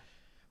 brother.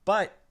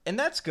 But, and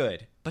that's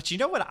good. But you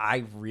know what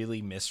I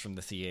really miss from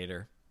the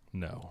theater?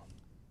 No.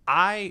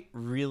 I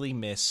really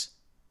miss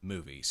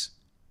movies.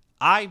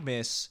 I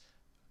miss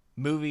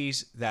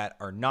movies that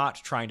are not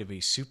trying to be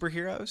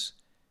superheroes.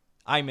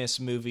 I miss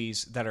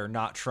movies that are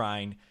not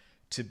trying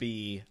to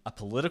be a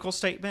political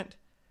statement.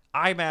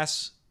 I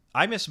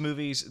miss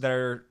movies that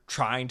are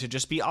trying to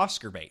just be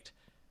Oscar bait.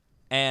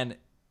 And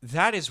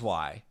that is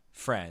why,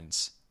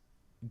 friends,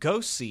 go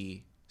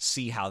see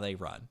How They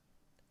Run.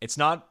 It's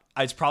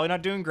probably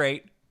not doing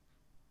great.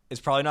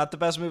 It's probably not the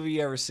best movie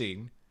you ever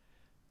seen,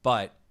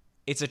 but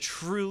it's a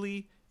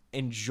truly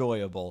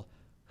enjoyable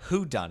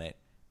whodunit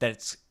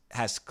that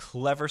has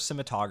clever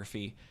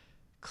cinematography,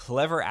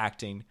 clever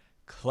acting,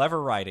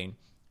 clever writing,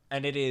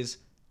 and it is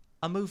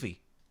a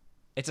movie.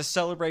 It's a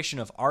celebration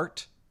of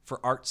art for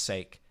art's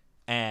sake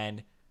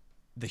and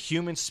the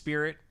human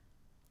spirit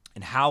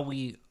and how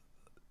we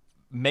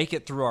make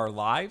it through our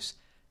lives.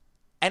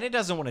 And it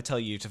doesn't want to tell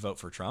you to vote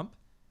for Trump,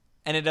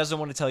 and it doesn't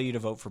want to tell you to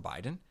vote for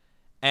Biden,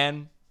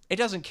 and it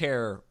doesn't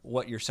care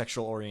what your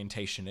sexual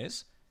orientation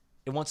is.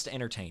 It wants to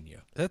entertain you.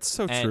 That's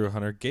so true,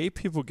 Hunter. Gay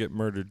people get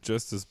murdered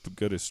just as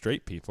good as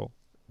straight people.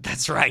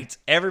 That's right.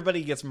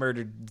 Everybody gets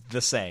murdered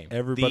the same.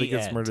 Everybody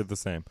gets murdered the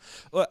same.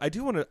 Well, I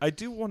do want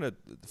to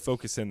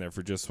focus in there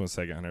for just 1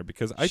 second, Hunter,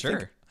 because I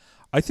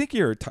think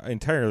you're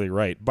entirely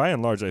right. By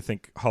and large, I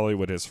think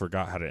Hollywood has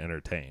forgotten how to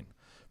entertain.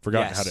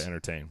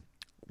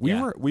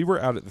 We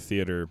were out at the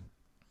theater,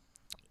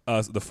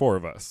 the four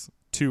of us,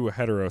 two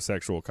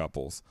heterosexual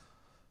couples,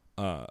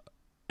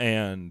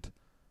 and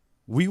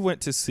we went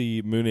to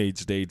see Moon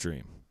Age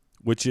Daydream,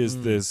 which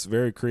is this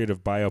very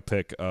creative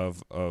biopic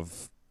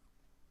of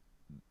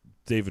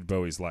David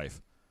Bowie's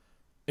life.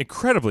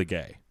 Incredibly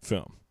gay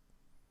film.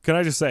 Can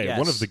I just say,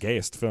 one of the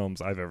gayest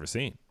films I've ever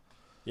seen.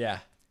 Yeah.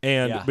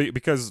 And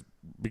because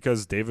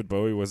David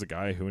Bowie was a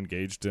guy who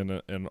engaged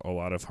in a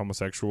lot of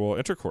homosexual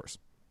intercourse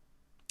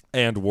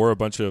and wore a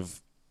bunch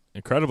of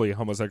incredibly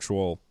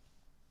homosexual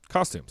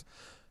costumes.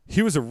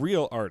 He was a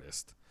real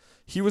artist.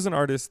 He was an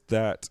artist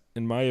that,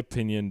 in my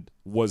opinion,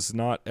 was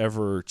not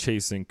ever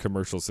chasing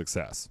commercial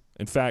success.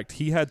 In fact,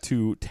 he had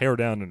to tear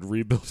down and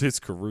rebuild his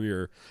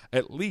career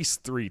at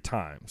least 3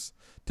 times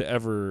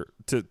to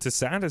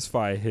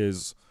satisfy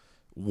his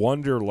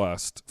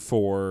wanderlust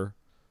for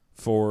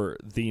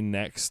the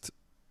next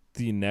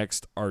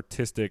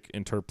artistic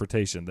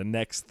interpretation, the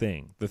next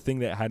thing, the thing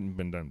that hadn't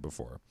been done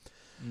before.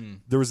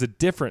 There was a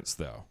difference,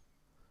 though.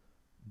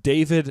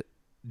 David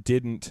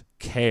didn't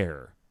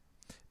care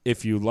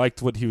if you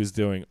liked what he was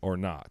doing or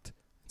not.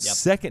 Yep.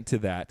 Second to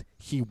that,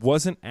 he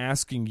wasn't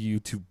asking you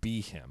to be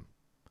him.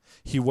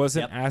 He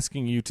wasn't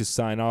asking you to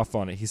sign off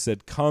on it. He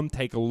said, come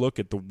take a look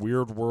at the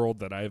weird world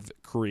that I've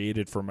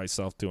created for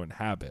myself to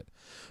inhabit.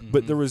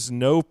 But there was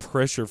no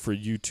pressure for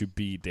you to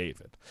be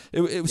David.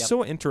 It was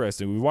so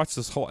interesting. We watched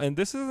this whole, and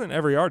this isn't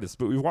every artist,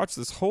 but we watched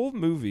this whole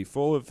movie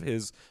full of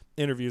his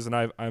interviews, and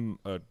I'm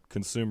a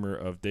consumer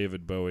of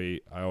David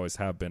Bowie. I always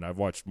have been. I've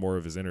watched more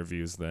of his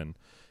interviews than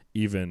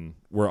even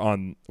we're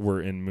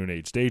in Moon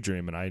Age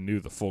Daydream, and I knew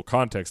the full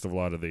context of a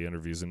lot of the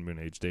interviews in Moon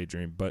Age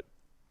Daydream. But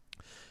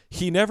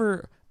He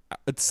never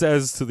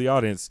says to the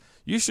audience,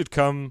 you should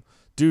come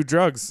do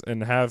drugs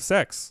and have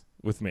sex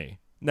with me.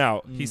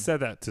 Now, he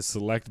said that to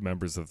select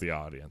members of the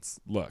audience.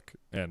 Look,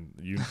 and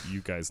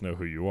you guys know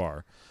who you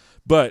are.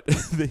 But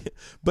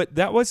but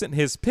that wasn't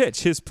his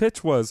pitch. His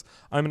pitch was,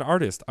 I'm an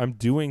artist. I'm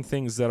doing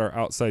things that are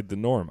outside the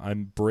norm.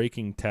 I'm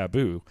breaking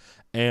taboo,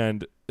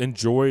 and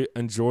enjoy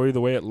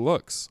the way it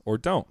looks, or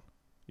don't.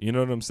 You know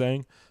what I'm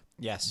saying?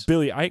 Yes.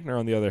 Billy Eichner,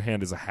 on the other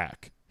hand, is a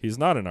hack. He's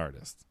not an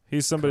artist.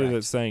 He's somebody Correct.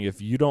 that's saying,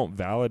 if you don't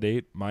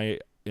validate my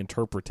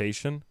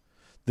interpretation,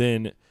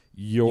 then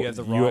you're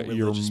morally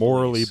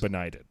beliefs.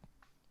 benighted.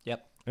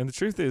 Yep. And the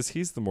truth is,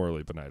 he's the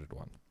morally benighted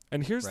one.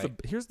 And here's Right.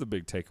 the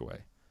big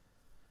takeaway.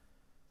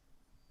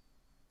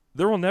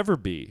 There will never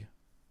be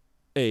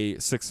a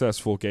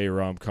successful gay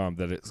rom-com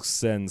that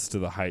ascends to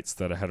the heights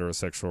that a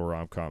heterosexual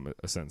rom-com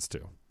ascends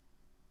to.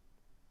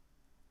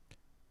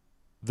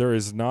 There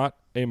is not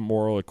a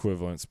moral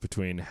equivalence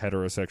between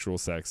heterosexual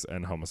sex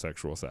and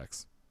homosexual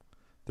sex.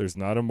 There's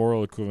not a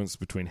moral equivalence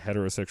between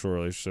heterosexual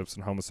relationships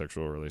and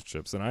homosexual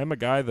relationships. And I'm a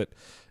guy that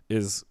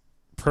is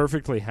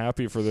perfectly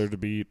happy for there to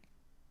be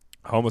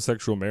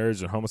homosexual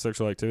marriage and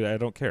homosexual activity. I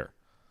don't care.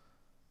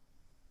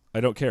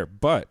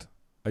 But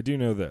I do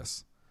know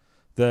this,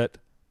 that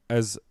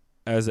as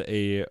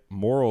a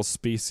moral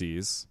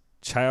species,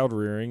 child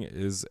rearing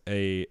is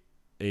a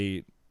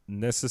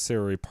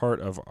necessary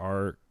part of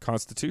our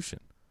Constitution.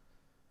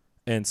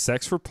 And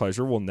sex for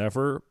pleasure will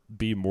never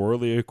be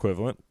morally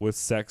equivalent with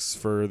sex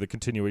for the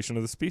continuation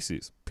of the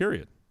species,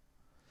 period.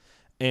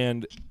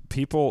 And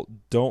people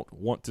don't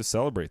want to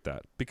celebrate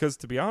that because,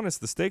 to be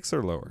honest, the stakes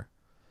are lower.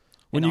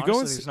 When you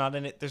honestly,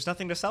 go there's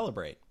nothing to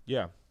celebrate.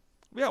 Yeah.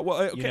 Yeah,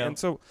 well, okay, and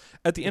so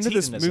at the end of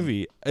this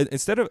movie,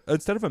 instead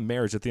of a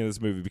marriage at the end of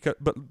this movie,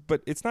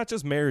 but it's not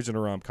just marriage in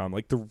a rom-com.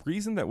 Like, the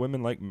reason that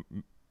women like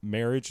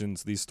marriage and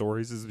these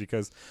stories is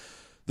because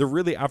they're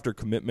really after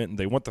commitment, and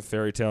they want the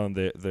fairy tale, and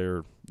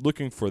they're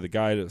looking for the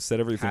guy to set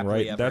everything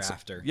happily right. Ever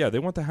after. Yeah, they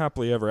want the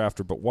happily ever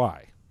after, but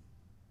why?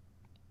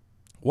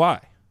 Why?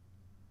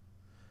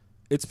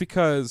 It's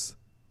because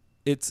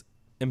it's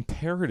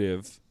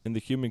imperative in the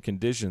human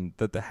condition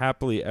that the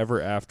happily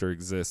ever after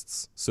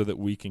exists so that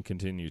we can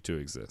continue to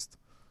exist.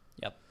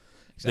 Yep.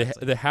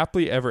 Exactly. The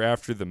happily ever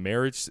after, the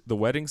marriage, the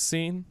wedding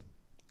scene,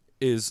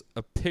 is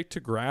a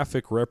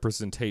pictographic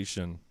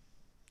representation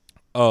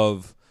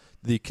of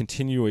the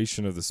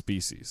continuation of the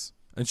species.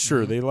 And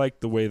sure, they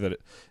like the way that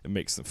it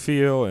makes them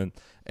feel,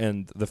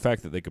 and the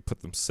fact that they could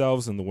put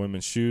themselves in the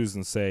women's shoes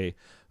and say,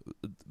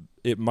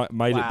 it might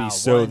it be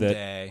so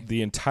that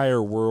the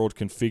entire world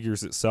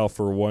configures itself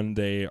for one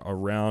day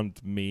around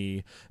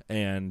me,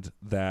 and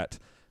that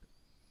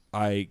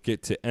I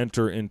get to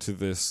enter into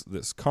this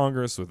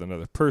Congress with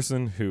another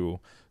person who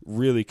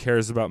really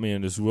cares about me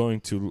and is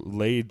willing to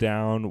lay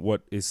down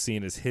what is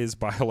seen as his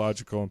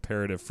biological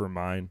imperative for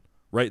mine.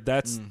 Right?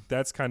 That's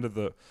kind of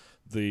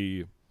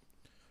the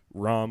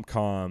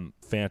rom-com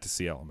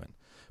fantasy element.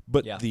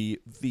 But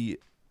the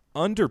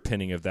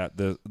underpinning of that,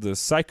 the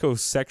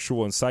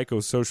psychosexual and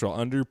psychosocial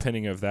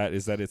underpinning of that,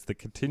 is that it's the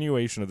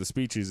continuation of the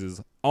species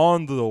is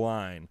on the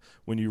line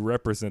when you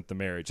represent the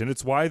marriage. And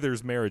it's why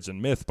there's marriage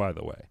in myth, by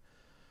the way.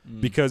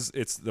 Because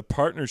it's the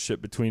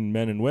partnership between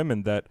men and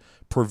women that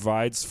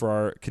provides for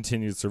our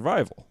continued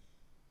survival.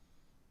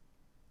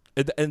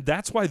 And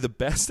that's why the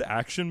best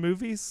action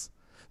movies,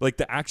 like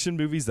the action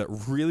movies that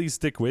really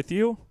stick with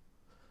you,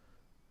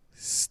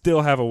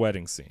 still have a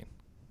wedding scene.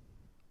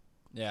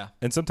 Yeah.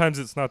 And sometimes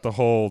it's not the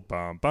whole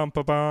bum bum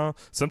ba ba.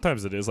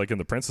 Sometimes it is, like in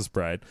The Princess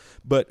Bride,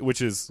 but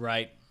which is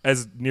right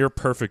as near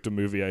perfect a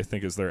movie I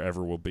think as there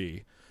ever will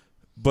be.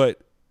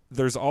 But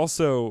there's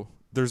also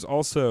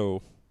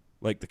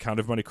like the Count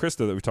of Monte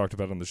Cristo that we talked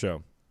about on the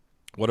show.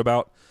 What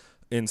about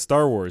in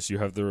Star Wars? You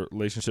have the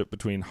relationship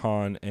between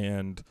Han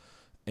and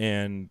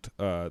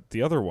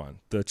the other one,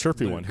 the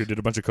chirpy Luke. one who did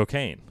a bunch of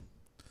cocaine.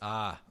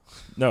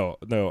 No,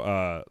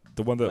 the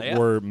one that Leia?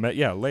 wore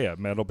Leia,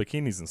 metal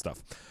bikinis and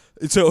stuff.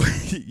 So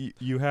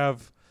you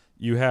have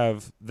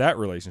that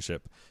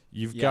relationship.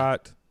 You've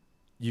got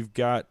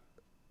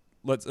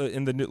let's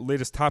in the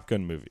latest Top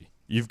Gun movie.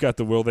 You've got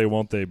the will they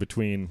won't they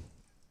between.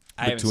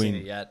 I haven't seen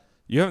it yet.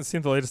 You haven't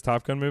seen the latest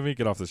Top Gun movie?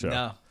 Get off the show.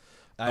 No.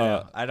 I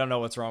know. I don't know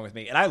what's wrong with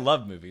me. And I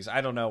love movies.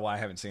 I don't know why I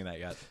haven't seen that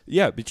yet.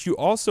 Yeah, but you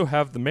also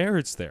have the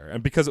marriage there.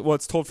 And because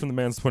it's told from the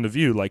man's point of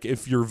view, like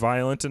if you're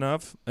violent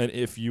enough and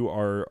if you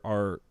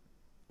are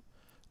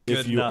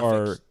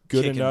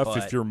good enough,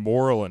 if you're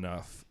moral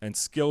enough and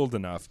skilled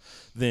enough,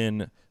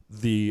 then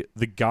the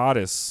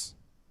goddess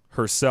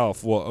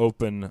herself will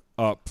open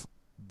up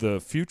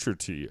the future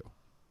to you.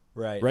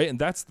 Right? And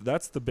that's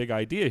the big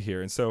idea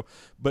here. And so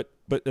but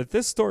at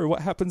this story,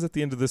 what happens at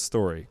the end of this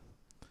story?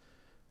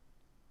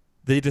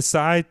 They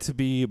decide to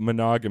be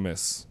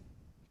monogamous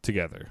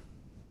together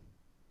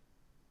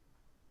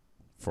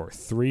for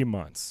 3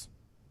 months.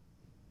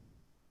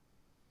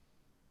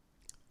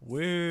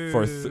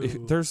 Woo.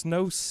 There's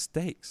no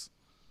stakes.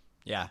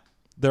 Yeah.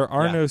 There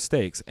are no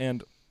stakes.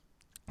 And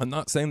I'm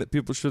not saying that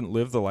people shouldn't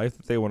live the life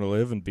that they want to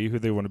live and be who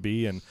they want to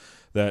be and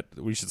that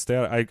we should stay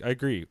out. I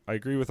agree. I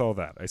agree with all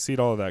that. I cede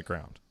all of that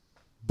ground.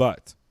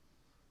 But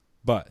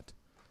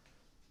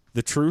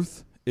the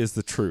truth is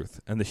the truth,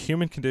 and the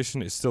human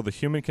condition is still the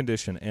human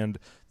condition, and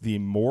the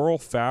moral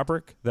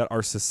fabric that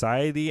our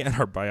society and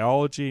our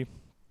biology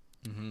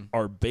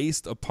are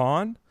based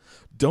upon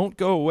don't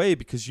go away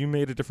because you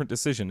made a different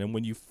decision. And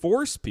when you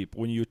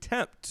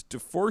attempt to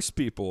force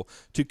people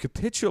to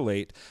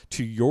capitulate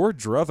to your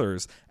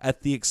druthers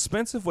at the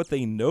expense of what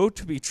they know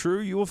to be true,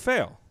 you will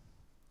fail.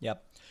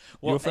 Yep.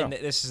 Well, and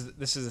this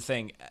is the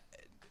thing.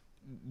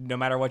 No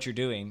matter what you're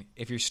doing,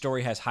 if your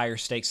story has higher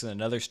stakes than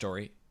another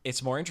story,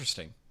 it's more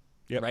interesting.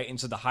 Yep. Right? And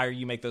so the higher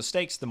you make those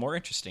stakes, the more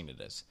interesting it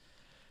is.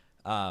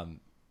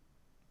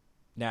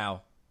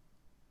 Now,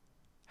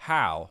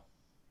 how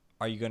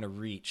are you going to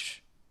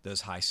reach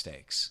those high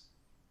stakes?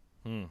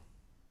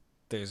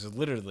 There's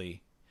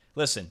literally...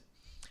 Listen,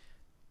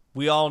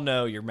 we all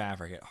know you're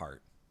Maverick at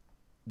heart.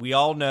 We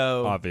all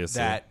know obviously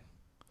that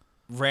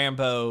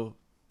Rambo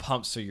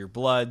pumps through your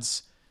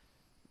bloods.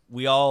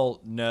 We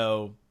all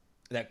know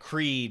that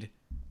Creed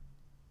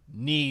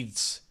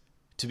needs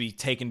to be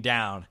taken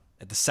down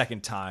at the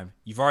second time.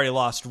 You've already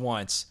lost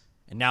once,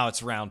 and now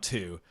it's round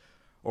 2.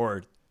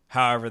 Or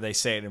however they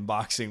say it in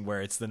boxing,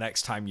 where it's the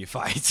next time you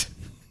fight.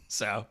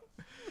 So,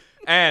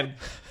 and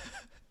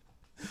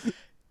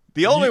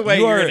the only way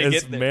you're going to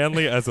get there... You are as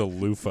manly as a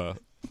loofah.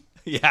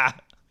 Yeah.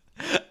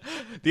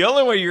 The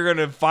only way you're going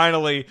to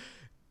finally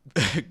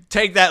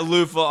take that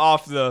loofah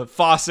off the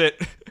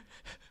faucet,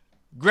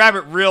 grab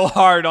it real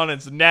hard on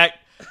its neck,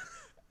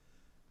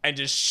 and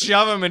just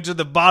shove him into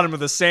the bottom of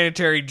the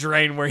sanitary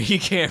drain where he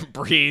can't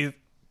breathe,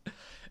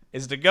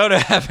 is to go to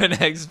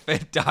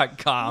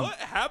FNXFit.com. What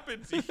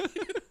happened to you?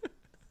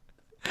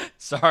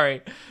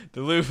 Sorry,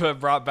 the loofah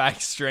brought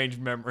back strange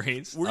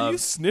memories. Were you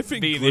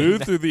sniffing glue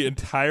through the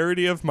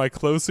entirety of my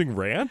closing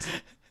rant?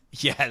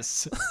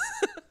 Yes.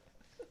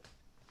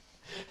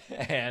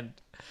 And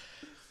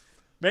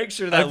make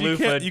sure that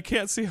loofah... You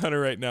can't see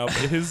Hunter right now, but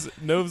his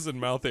nose and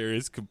mouth area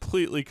is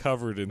completely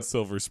covered in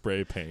silver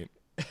spray paint.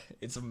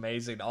 It's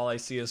amazing. All I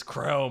see is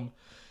chrome.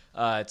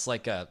 It's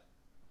like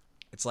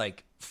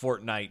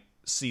Fortnite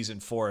Season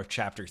 4 of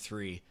Chapter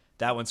 3.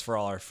 That one's for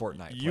all our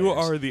Fortnite players. You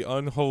are the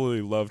unholy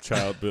love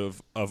child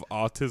of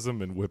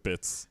autism and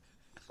whippets.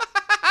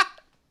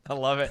 I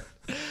love it.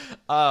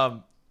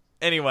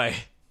 Anyway,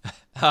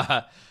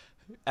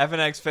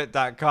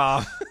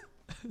 FNXFit.com.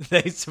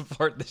 They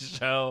support the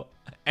show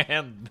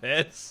and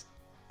this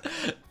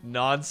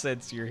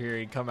nonsense you're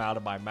hearing come out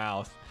of my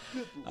mouth.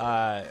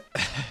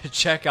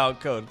 Checkout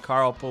code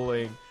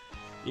carlpooling.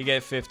 You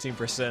get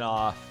 15%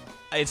 off.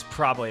 It's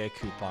probably a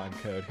coupon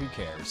code. Who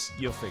cares?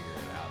 You'll figure it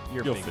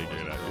out. You'll figure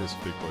it out. You're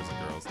big boys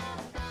and girls.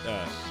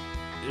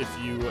 If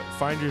you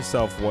find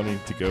yourself wanting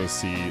to go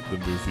see the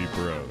movie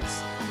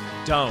Bros,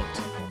 don't.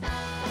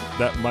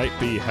 That might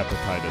be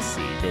hepatitis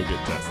C. Go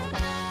get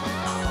tested.